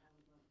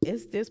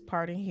 It's this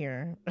part in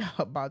here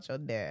about your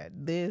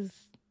dad. This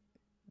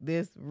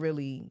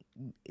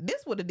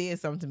would have did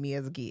something to me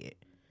as a kid.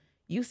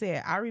 You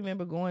said, I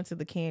remember going to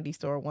the candy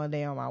store one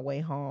day on my way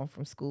home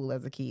from school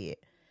as a kid.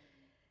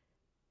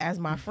 As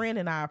my friend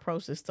and I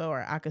approached the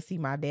store, I could see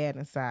my dad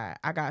inside.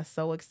 I got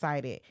so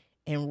excited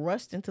and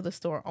rushed into the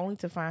store only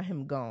to find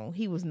him gone.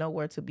 He was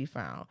nowhere to be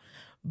found.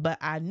 But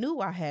I knew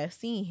I had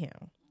seen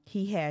him.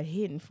 He had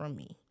hidden from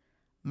me.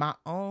 My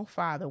own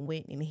father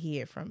went and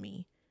hid from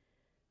me.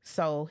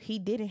 So he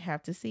didn't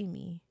have to see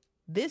me.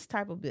 This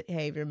type of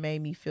behavior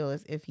made me feel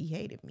as if he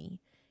hated me.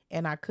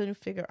 And I couldn't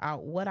figure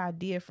out what I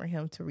did for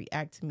him to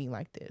react to me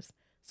like this.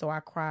 So I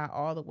cried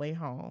all the way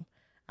home.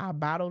 I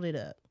bottled it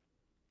up.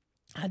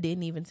 I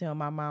didn't even tell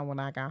my mom when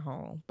I got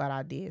home, but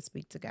I did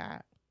speak to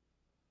God.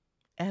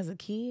 As a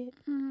kid.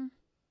 Mm-hmm.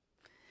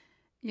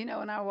 You know,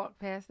 when I walk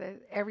past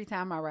that, every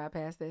time I ride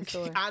past that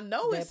store, I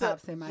know that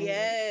pops in my head.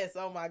 Yes,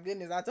 oh my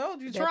goodness. I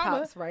told you, that trauma.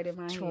 Pops right in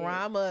my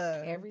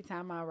head. Every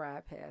time I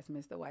ride past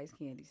Mr. White's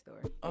candy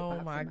store. Oh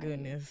my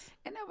goodness.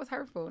 And that was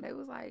hurtful. They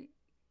was like,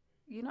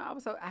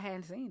 I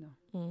hadn't seen them.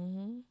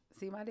 Mm-hmm.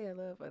 See, my dad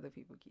loved other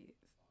people's kids.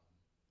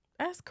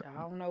 That's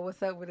I don't know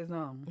what's up with his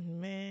own,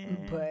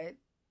 man. but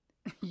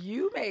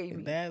you made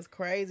me. That's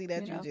crazy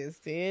that you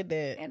just said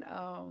that. And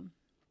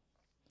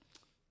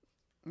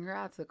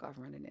girl, I took off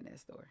running in that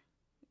store.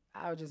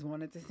 I just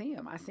wanted to see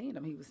him. I seen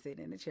him. He was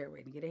sitting in the chair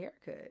waiting to get a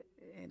haircut.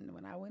 And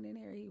when I went in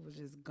there, he was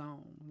just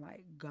gone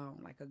like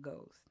a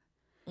ghost.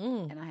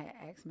 And I had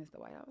asked Mr.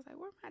 White, I was like,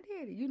 where's my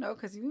daddy?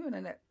 Because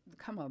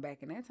come on,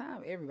 back in that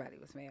time, everybody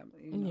was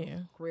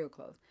family, real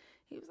close.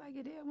 He was like,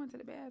 your dad went to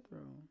the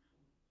bathroom.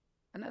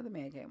 Another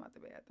man came out the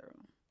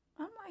bathroom.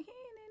 I'm like, he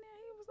ain't in there.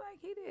 He was like,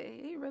 he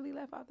did. He really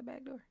left out the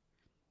back door.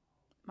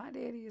 My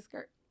daddy is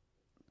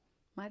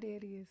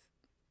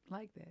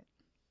like that.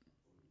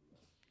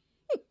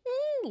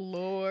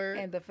 Lord.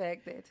 And the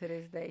fact that to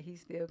this day he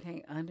still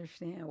can't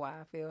understand why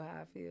I feel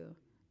how I feel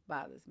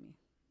bothers me.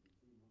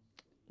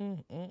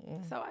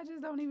 So I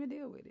just don't even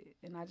deal with it.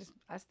 And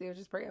I still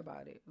just pray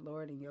about it.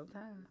 Lord, in your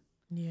time.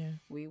 Yeah.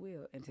 We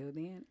will. Until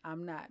then,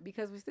 I'm not.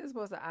 Because we're still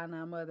supposed to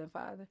honor our mother and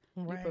father.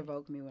 Right. You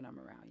provoke me when I'm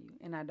around you.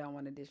 And I don't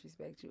want to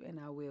disrespect you. And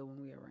I will when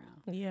we're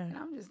around. Yeah. And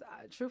I'm just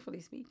truthfully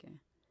speaking.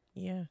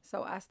 Yeah.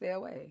 So I stay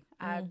away.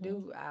 I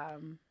do.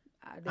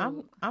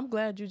 I'm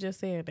glad you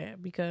just said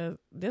that, because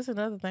this is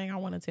another thing I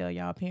want to tell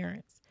y'all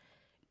parents.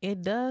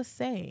 It does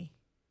say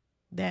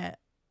that,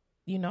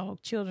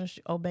 children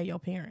should obey your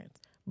parents.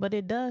 But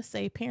it does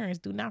say parents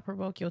do not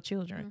provoke your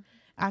children.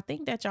 I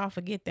think that y'all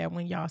forget that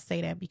when y'all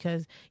say that,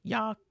 because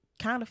y'all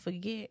kind of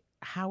forget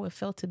how it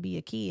felt to be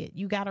a kid.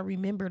 You got to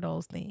remember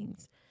those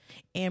things.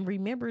 And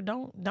remember,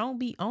 don't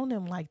be on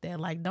them like that.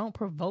 Like, don't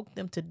provoke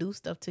them to do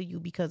stuff to you,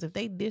 because if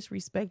they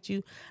disrespect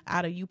you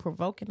out of you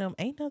provoking them,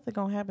 ain't nothing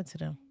going to happen to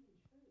them.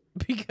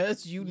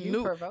 Because you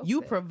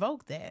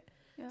provoked that.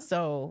 Yep.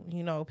 So,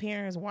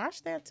 parents,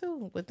 watch that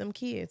too with them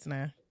kids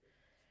now.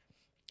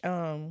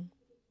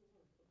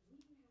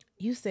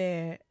 You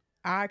said,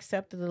 I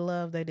accepted the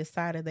love they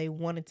decided they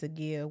wanted to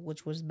give,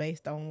 which was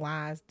based on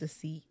lies,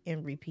 deceit,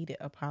 and repeated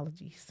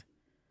apologies.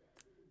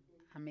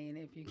 I mean,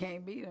 if you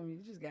can't beat them, you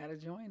just got to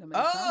join them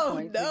at some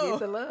point to get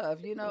the love.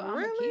 I'm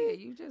a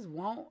kid. You just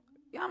won't.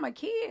 I'm a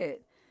kid.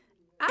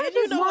 I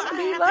just want to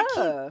be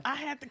loved. I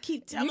had to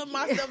keep telling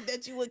myself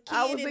that you a kid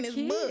I was in a this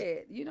kid.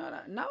 book.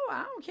 No,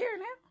 I don't care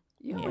now.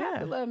 You don't have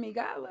to love me.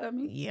 God love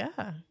me.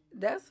 Yeah.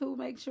 That's who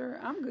makes sure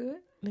I'm good.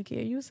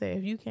 Nakia, you said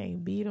if you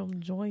can't beat them,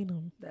 join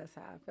them. That's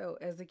how I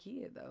felt as a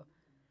kid, though.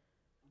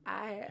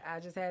 I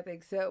just had to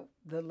accept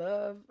the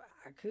love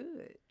I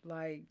could.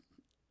 Like,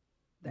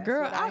 that's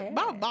girl,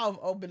 my mouth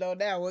open on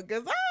that one,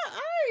 because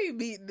I ain't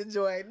beating the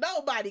joint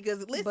nobody.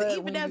 Because listen, but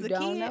even as a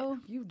kid,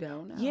 you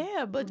don't know.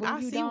 Yeah, but when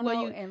I see where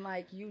you and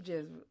like you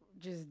just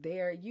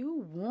there.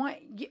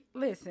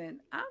 Listen,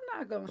 I'm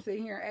not gonna sit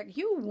here and act.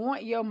 You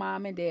want your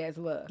mom and dad's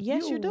love.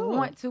 Yes, you do. You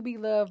want to be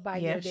loved by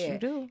your dad. Yes, you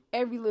do.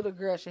 Every little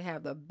girl should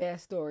have the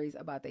best stories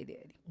about their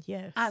daddy.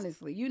 Yes,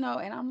 honestly, and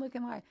I'm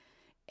looking like,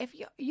 if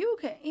you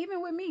can,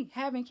 even with me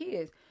having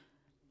kids,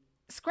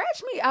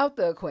 scratch me out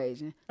the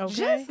equation. Okay.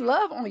 Just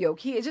love on your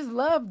kids. Just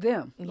love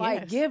them. Yes.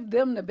 Like, give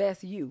them the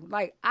best you.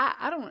 Like,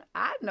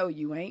 I know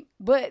you ain't,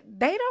 but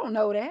they don't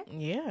know that.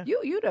 Yeah.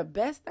 You the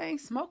best thing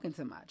smoking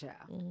to my child.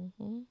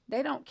 Mm-hmm.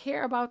 They don't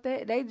care about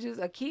that.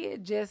 A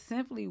kid just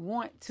simply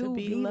want to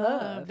be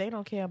loved. They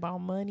don't care about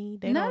money.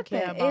 They don't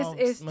care about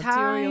it's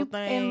material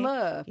time and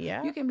love.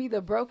 Yeah. You can be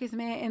the brokest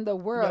man in the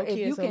world. If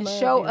you can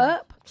show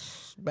up,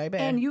 baby,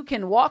 and you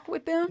can walk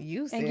with them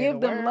and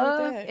give them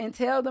love and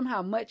tell them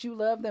how much you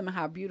love them and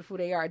how beautiful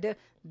they are.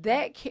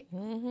 That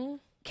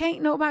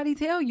can't nobody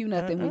tell you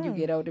nothing when you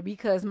get older,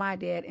 because my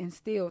dad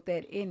instilled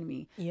that in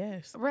me.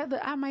 Yes. Rather,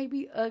 I might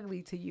be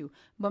ugly to you,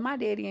 but my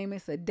daddy ain't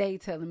miss a day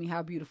telling me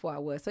how beautiful I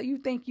was. So you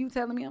think you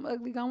telling me I'm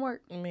ugly gonna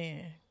work?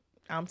 Man,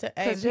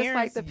 because just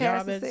like the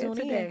pastor said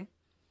today,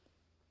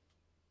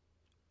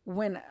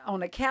 when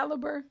on a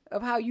caliber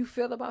of how you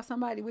feel about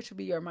somebody, which would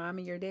be your mom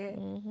and your dad,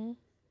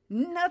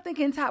 nothing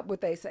can top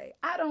what they say.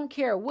 I don't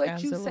care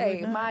what you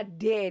say. Not. My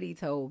daddy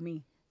told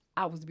me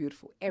I was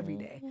beautiful every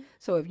day.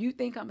 So if you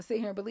think I'm going to sit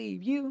here and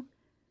believe you,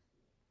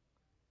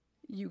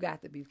 you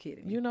got to be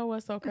kidding me. You know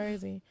what's so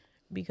crazy?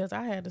 Because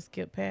I had to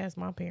skip past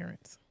my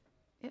parents.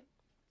 Yep.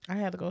 I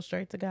had to go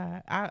straight to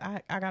God.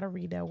 I got to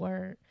read that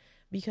word,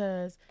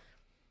 because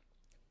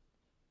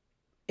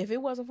if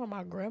it wasn't for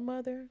my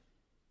grandmother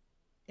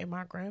and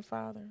my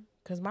grandfather,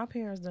 because my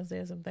parents done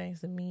said some things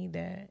to me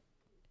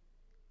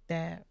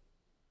that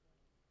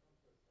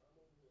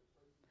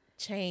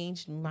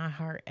changed my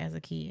heart as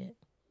a kid.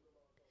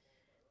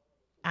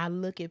 I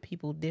look at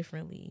people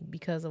differently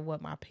because of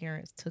what my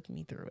parents took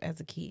me through as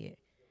a kid.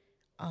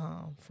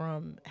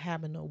 From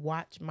having to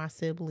watch my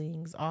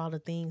siblings, all the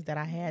things that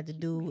I had to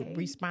do,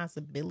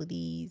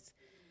 responsibilities.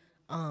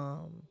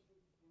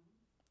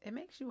 It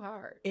makes you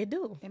hard. It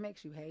do. It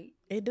makes you hate.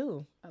 It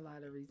do. A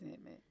lot of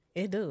resentment.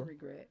 It do.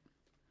 Regret.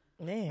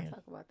 Man. I'll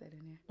talk about that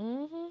in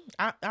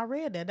there. I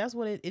read that. That's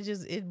what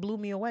it blew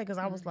me away, because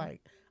I was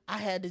like, I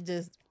had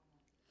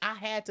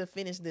to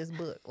finish this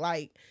book.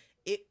 Like,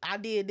 I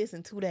did this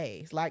in 2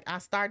 days. Like, I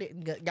started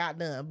and got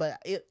done,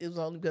 but it was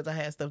only because I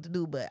had stuff to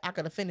do. But I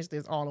could have finished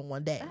this all in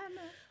one day. I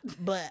know.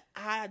 But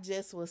I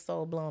just was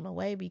so blown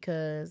away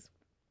because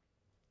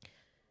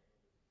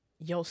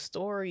your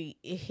story,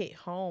 it hit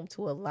home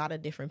to a lot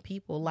of different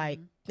people. Like,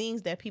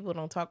 things that people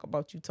don't talk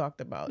about, you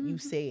talked about, you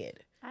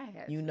said. I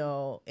had you to.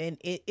 know, and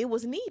it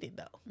was needed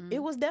though. It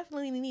was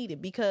definitely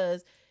needed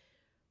because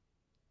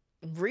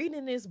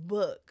reading this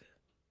book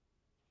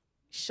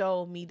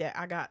showed me that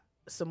I got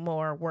some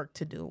more work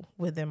to do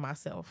within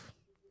myself,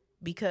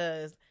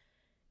 because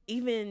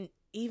even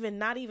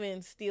not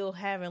even still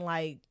having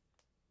like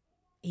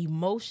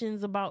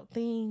emotions about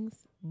things,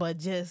 but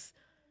just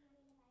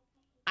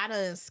I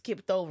done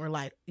skipped over,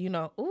 like, you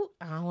know, ooh,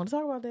 I don't want to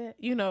talk about that.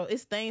 You know,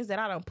 it's things that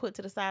I done put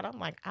to the side. I'm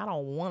like, I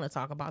don't want to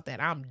talk about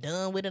that. I'm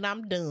done with it.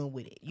 I'm done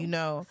with it. You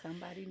know,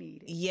 somebody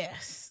needed.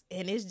 Yes.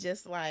 And it's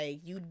just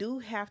like, you do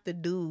have to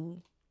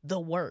do the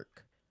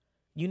work.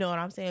 You know what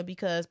I'm saying?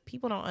 Because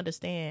people don't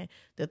understand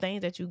the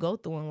things that you go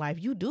through in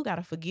life. You do got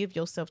to forgive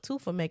yourself too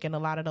for making a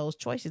lot of those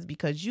choices,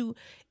 because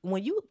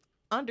when you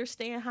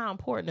understand how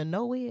important the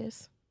no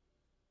is,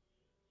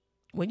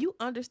 when you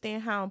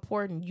understand how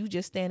important you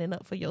just standing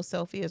up for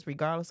yourself is,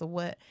 regardless of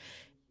what,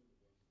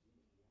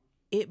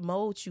 it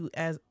molds you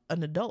as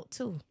an adult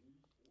too.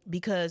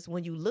 Because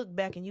when you look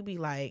back and you be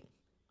like,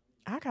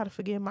 I got to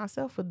forgive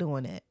myself for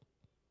doing that,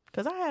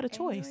 because I had a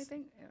choice.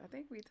 I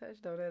think we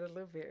touched on that a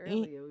little bit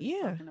earlier. We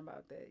was talking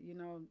about that, you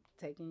know,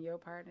 taking your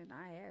part, and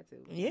I had to.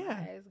 Yeah.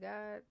 I asked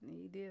God, and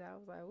He did. I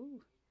was like,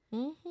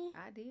 ooh,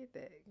 I did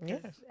that.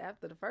 Because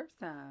after the first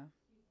time,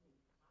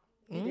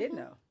 you didn't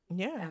know.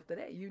 Yeah. After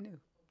that, you knew.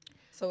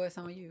 So it's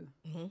on you.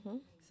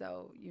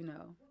 So, you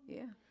know,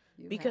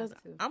 because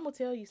I'm going to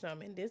tell you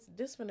something.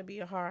 This going to be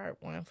a hard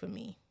one for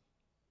me.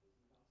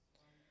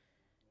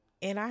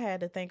 And I had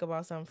to think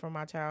about something from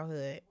my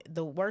childhood.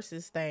 The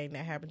worstest thing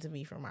that happened to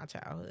me from my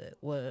childhood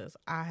was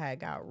I had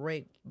got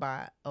raped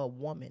by a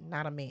woman,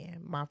 not a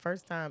man. My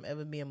first time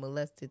ever being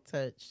molested,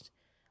 touched,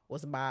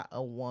 was by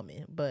a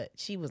woman. But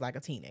she was like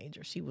a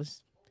teenager.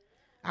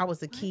 I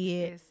was a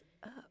kid. Is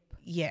up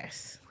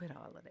yes. With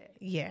all of that.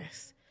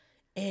 Yes.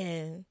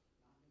 And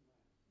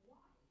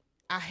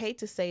I hate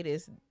to say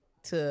this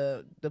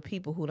to the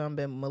people who done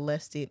been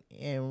molested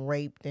and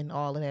raped and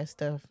all of that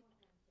stuff,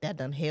 that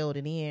done held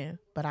it in,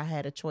 but I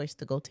had a choice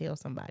to go tell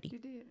somebody. You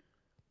did.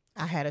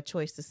 I had a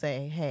choice to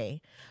say,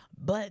 hey,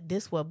 but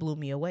this what blew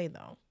me away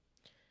though.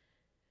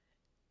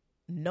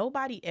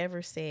 Nobody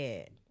ever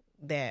said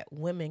that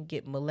women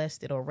get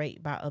molested or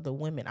raped by other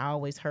women. I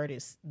always heard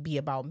it be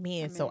about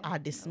men, so I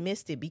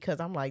dismissed it because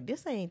I'm like,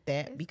 this ain't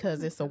that,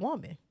 because it's a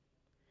woman.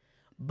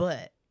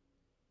 But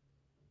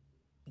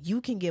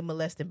you can get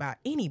molested by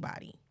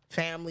anybody,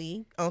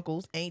 family,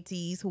 uncles,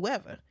 aunties,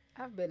 whoever.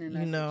 I've been in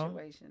that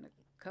situation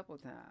a couple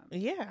times.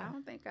 Yeah. I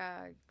don't think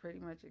I pretty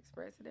much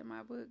expressed it in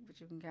my book, but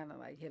you can kind of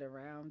like hit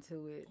around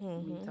to it,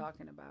 me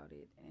talking about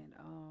it. And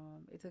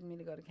it took me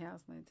to go to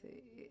counseling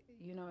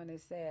and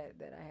it's sad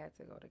that I had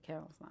to go to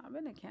counseling. I've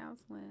been in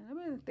counseling. I've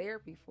been in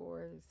therapy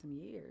for some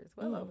years,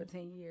 well over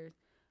 10 years.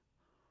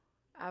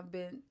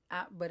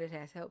 But it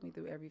has helped me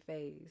through every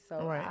phase.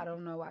 So I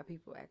don't know why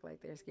people act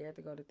like they're scared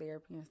to go to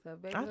therapy and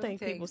stuff. Baby, I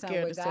think people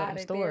scared to tell them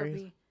stories.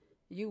 Therapy,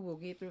 you will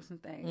get through some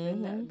things.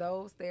 And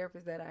those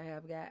therapists that I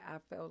have got, I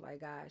felt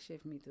like God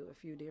shifted me to a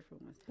few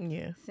different ones.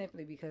 Yeah.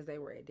 Simply because they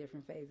were at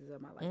different phases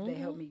of my life. They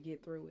helped me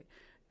get through it.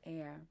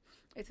 And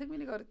it took me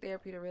to go to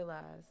therapy to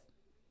realize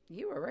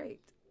you were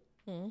raped.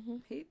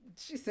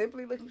 She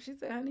simply looked. She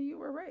said, "Honey, you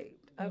were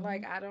raped." I'm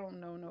like, I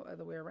don't know no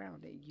other way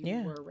around it.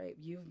 You were raped.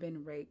 You've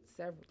been raped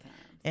several times,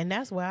 and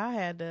that's why I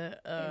had to.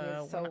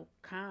 And it's so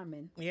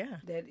common,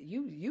 that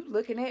you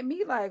looking at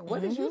me like,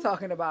 what is you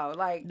talking about?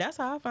 Like, that's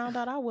how I found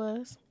out I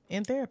was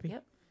in therapy.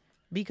 Yep.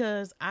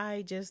 Because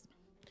I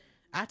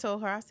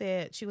told her, I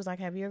said, she was like,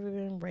 "Have you ever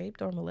been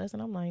raped or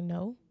molested?" I'm like,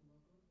 "No,"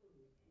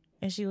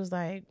 and she was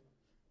like,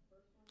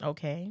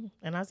 "Okay,"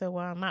 and I said,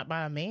 "Well, not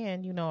by a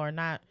man, or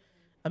not."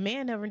 A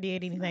man never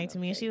did anything to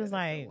me. And she was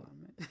like,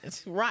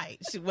 right.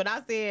 When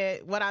I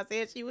said what I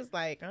said, she was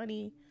like,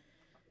 honey,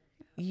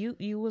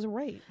 you was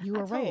raped. You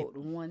were raped. I told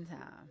one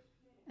time,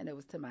 and it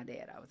was to my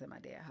dad. I was at my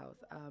dad's house.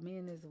 Me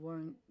and this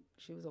one,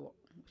 she was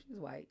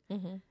white.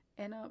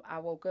 And I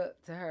woke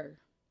up to her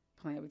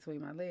playing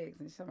between my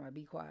legs, and she's like,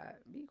 be quiet.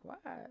 Be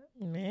quiet.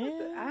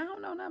 Man. I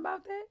don't know nothing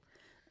about that.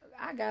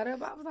 I got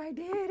up. I was like,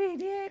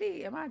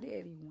 Daddy. And my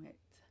daddy went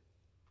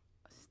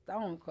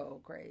stone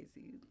cold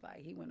crazy. Like,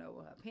 he went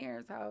over her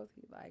parents' house.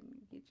 He like,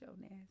 get your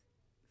nasty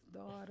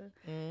daughter.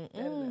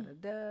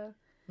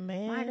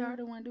 Man, my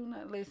daughter won't do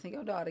nothing. Listen,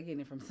 your daughter getting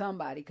it from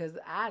somebody, because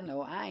I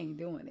know I ain't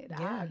doing it.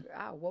 Yeah.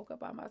 I woke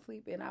up out my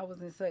sleep and I was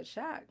in such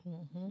shock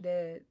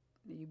that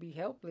you be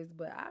helpless.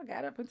 But I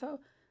got up and told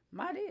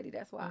my daddy.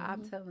 That's why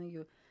I'm telling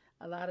you,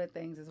 a lot of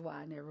things is why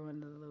I never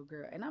wanted a little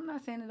girl. And I'm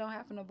not saying it don't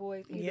happen to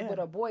boys either, but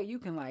a boy, you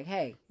can like,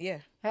 hey,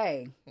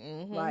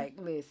 like,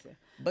 listen.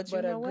 But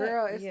a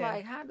girl, it's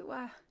like, how do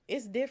I?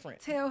 It's different.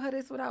 Tell her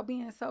this without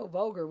being so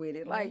vulgar with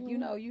it. Like, you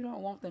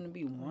don't want them to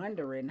be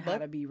wondering how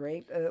to be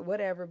raped,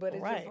 whatever. But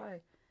it's just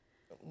like,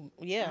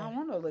 I Yeah. don't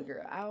want no little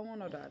girl. I don't want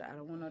no daughter. I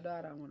don't want no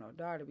daughter. I want no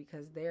daughter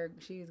because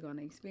she's going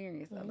to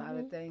experience a lot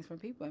of things from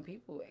people, and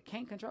people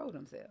can't control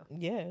themselves.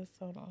 Yes.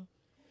 Hold on.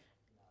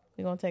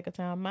 We're going to take a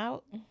time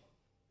out.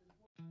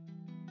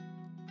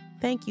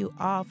 Thank you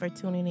all for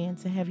tuning in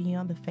to Heavy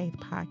on the Faith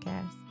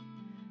podcast.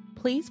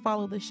 Please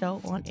follow the show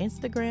on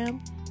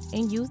Instagram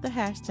and use the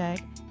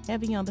hashtag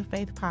Heavy on the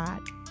Faith pod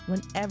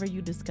whenever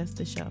you discuss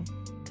the show,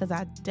 because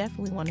I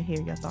definitely want to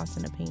hear your thoughts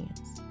and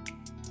opinions.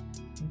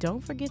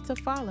 Don't forget to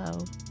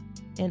follow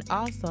and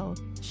also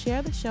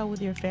share the show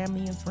with your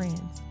family and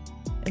friends.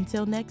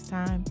 Until next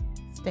time,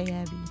 stay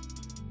heavy.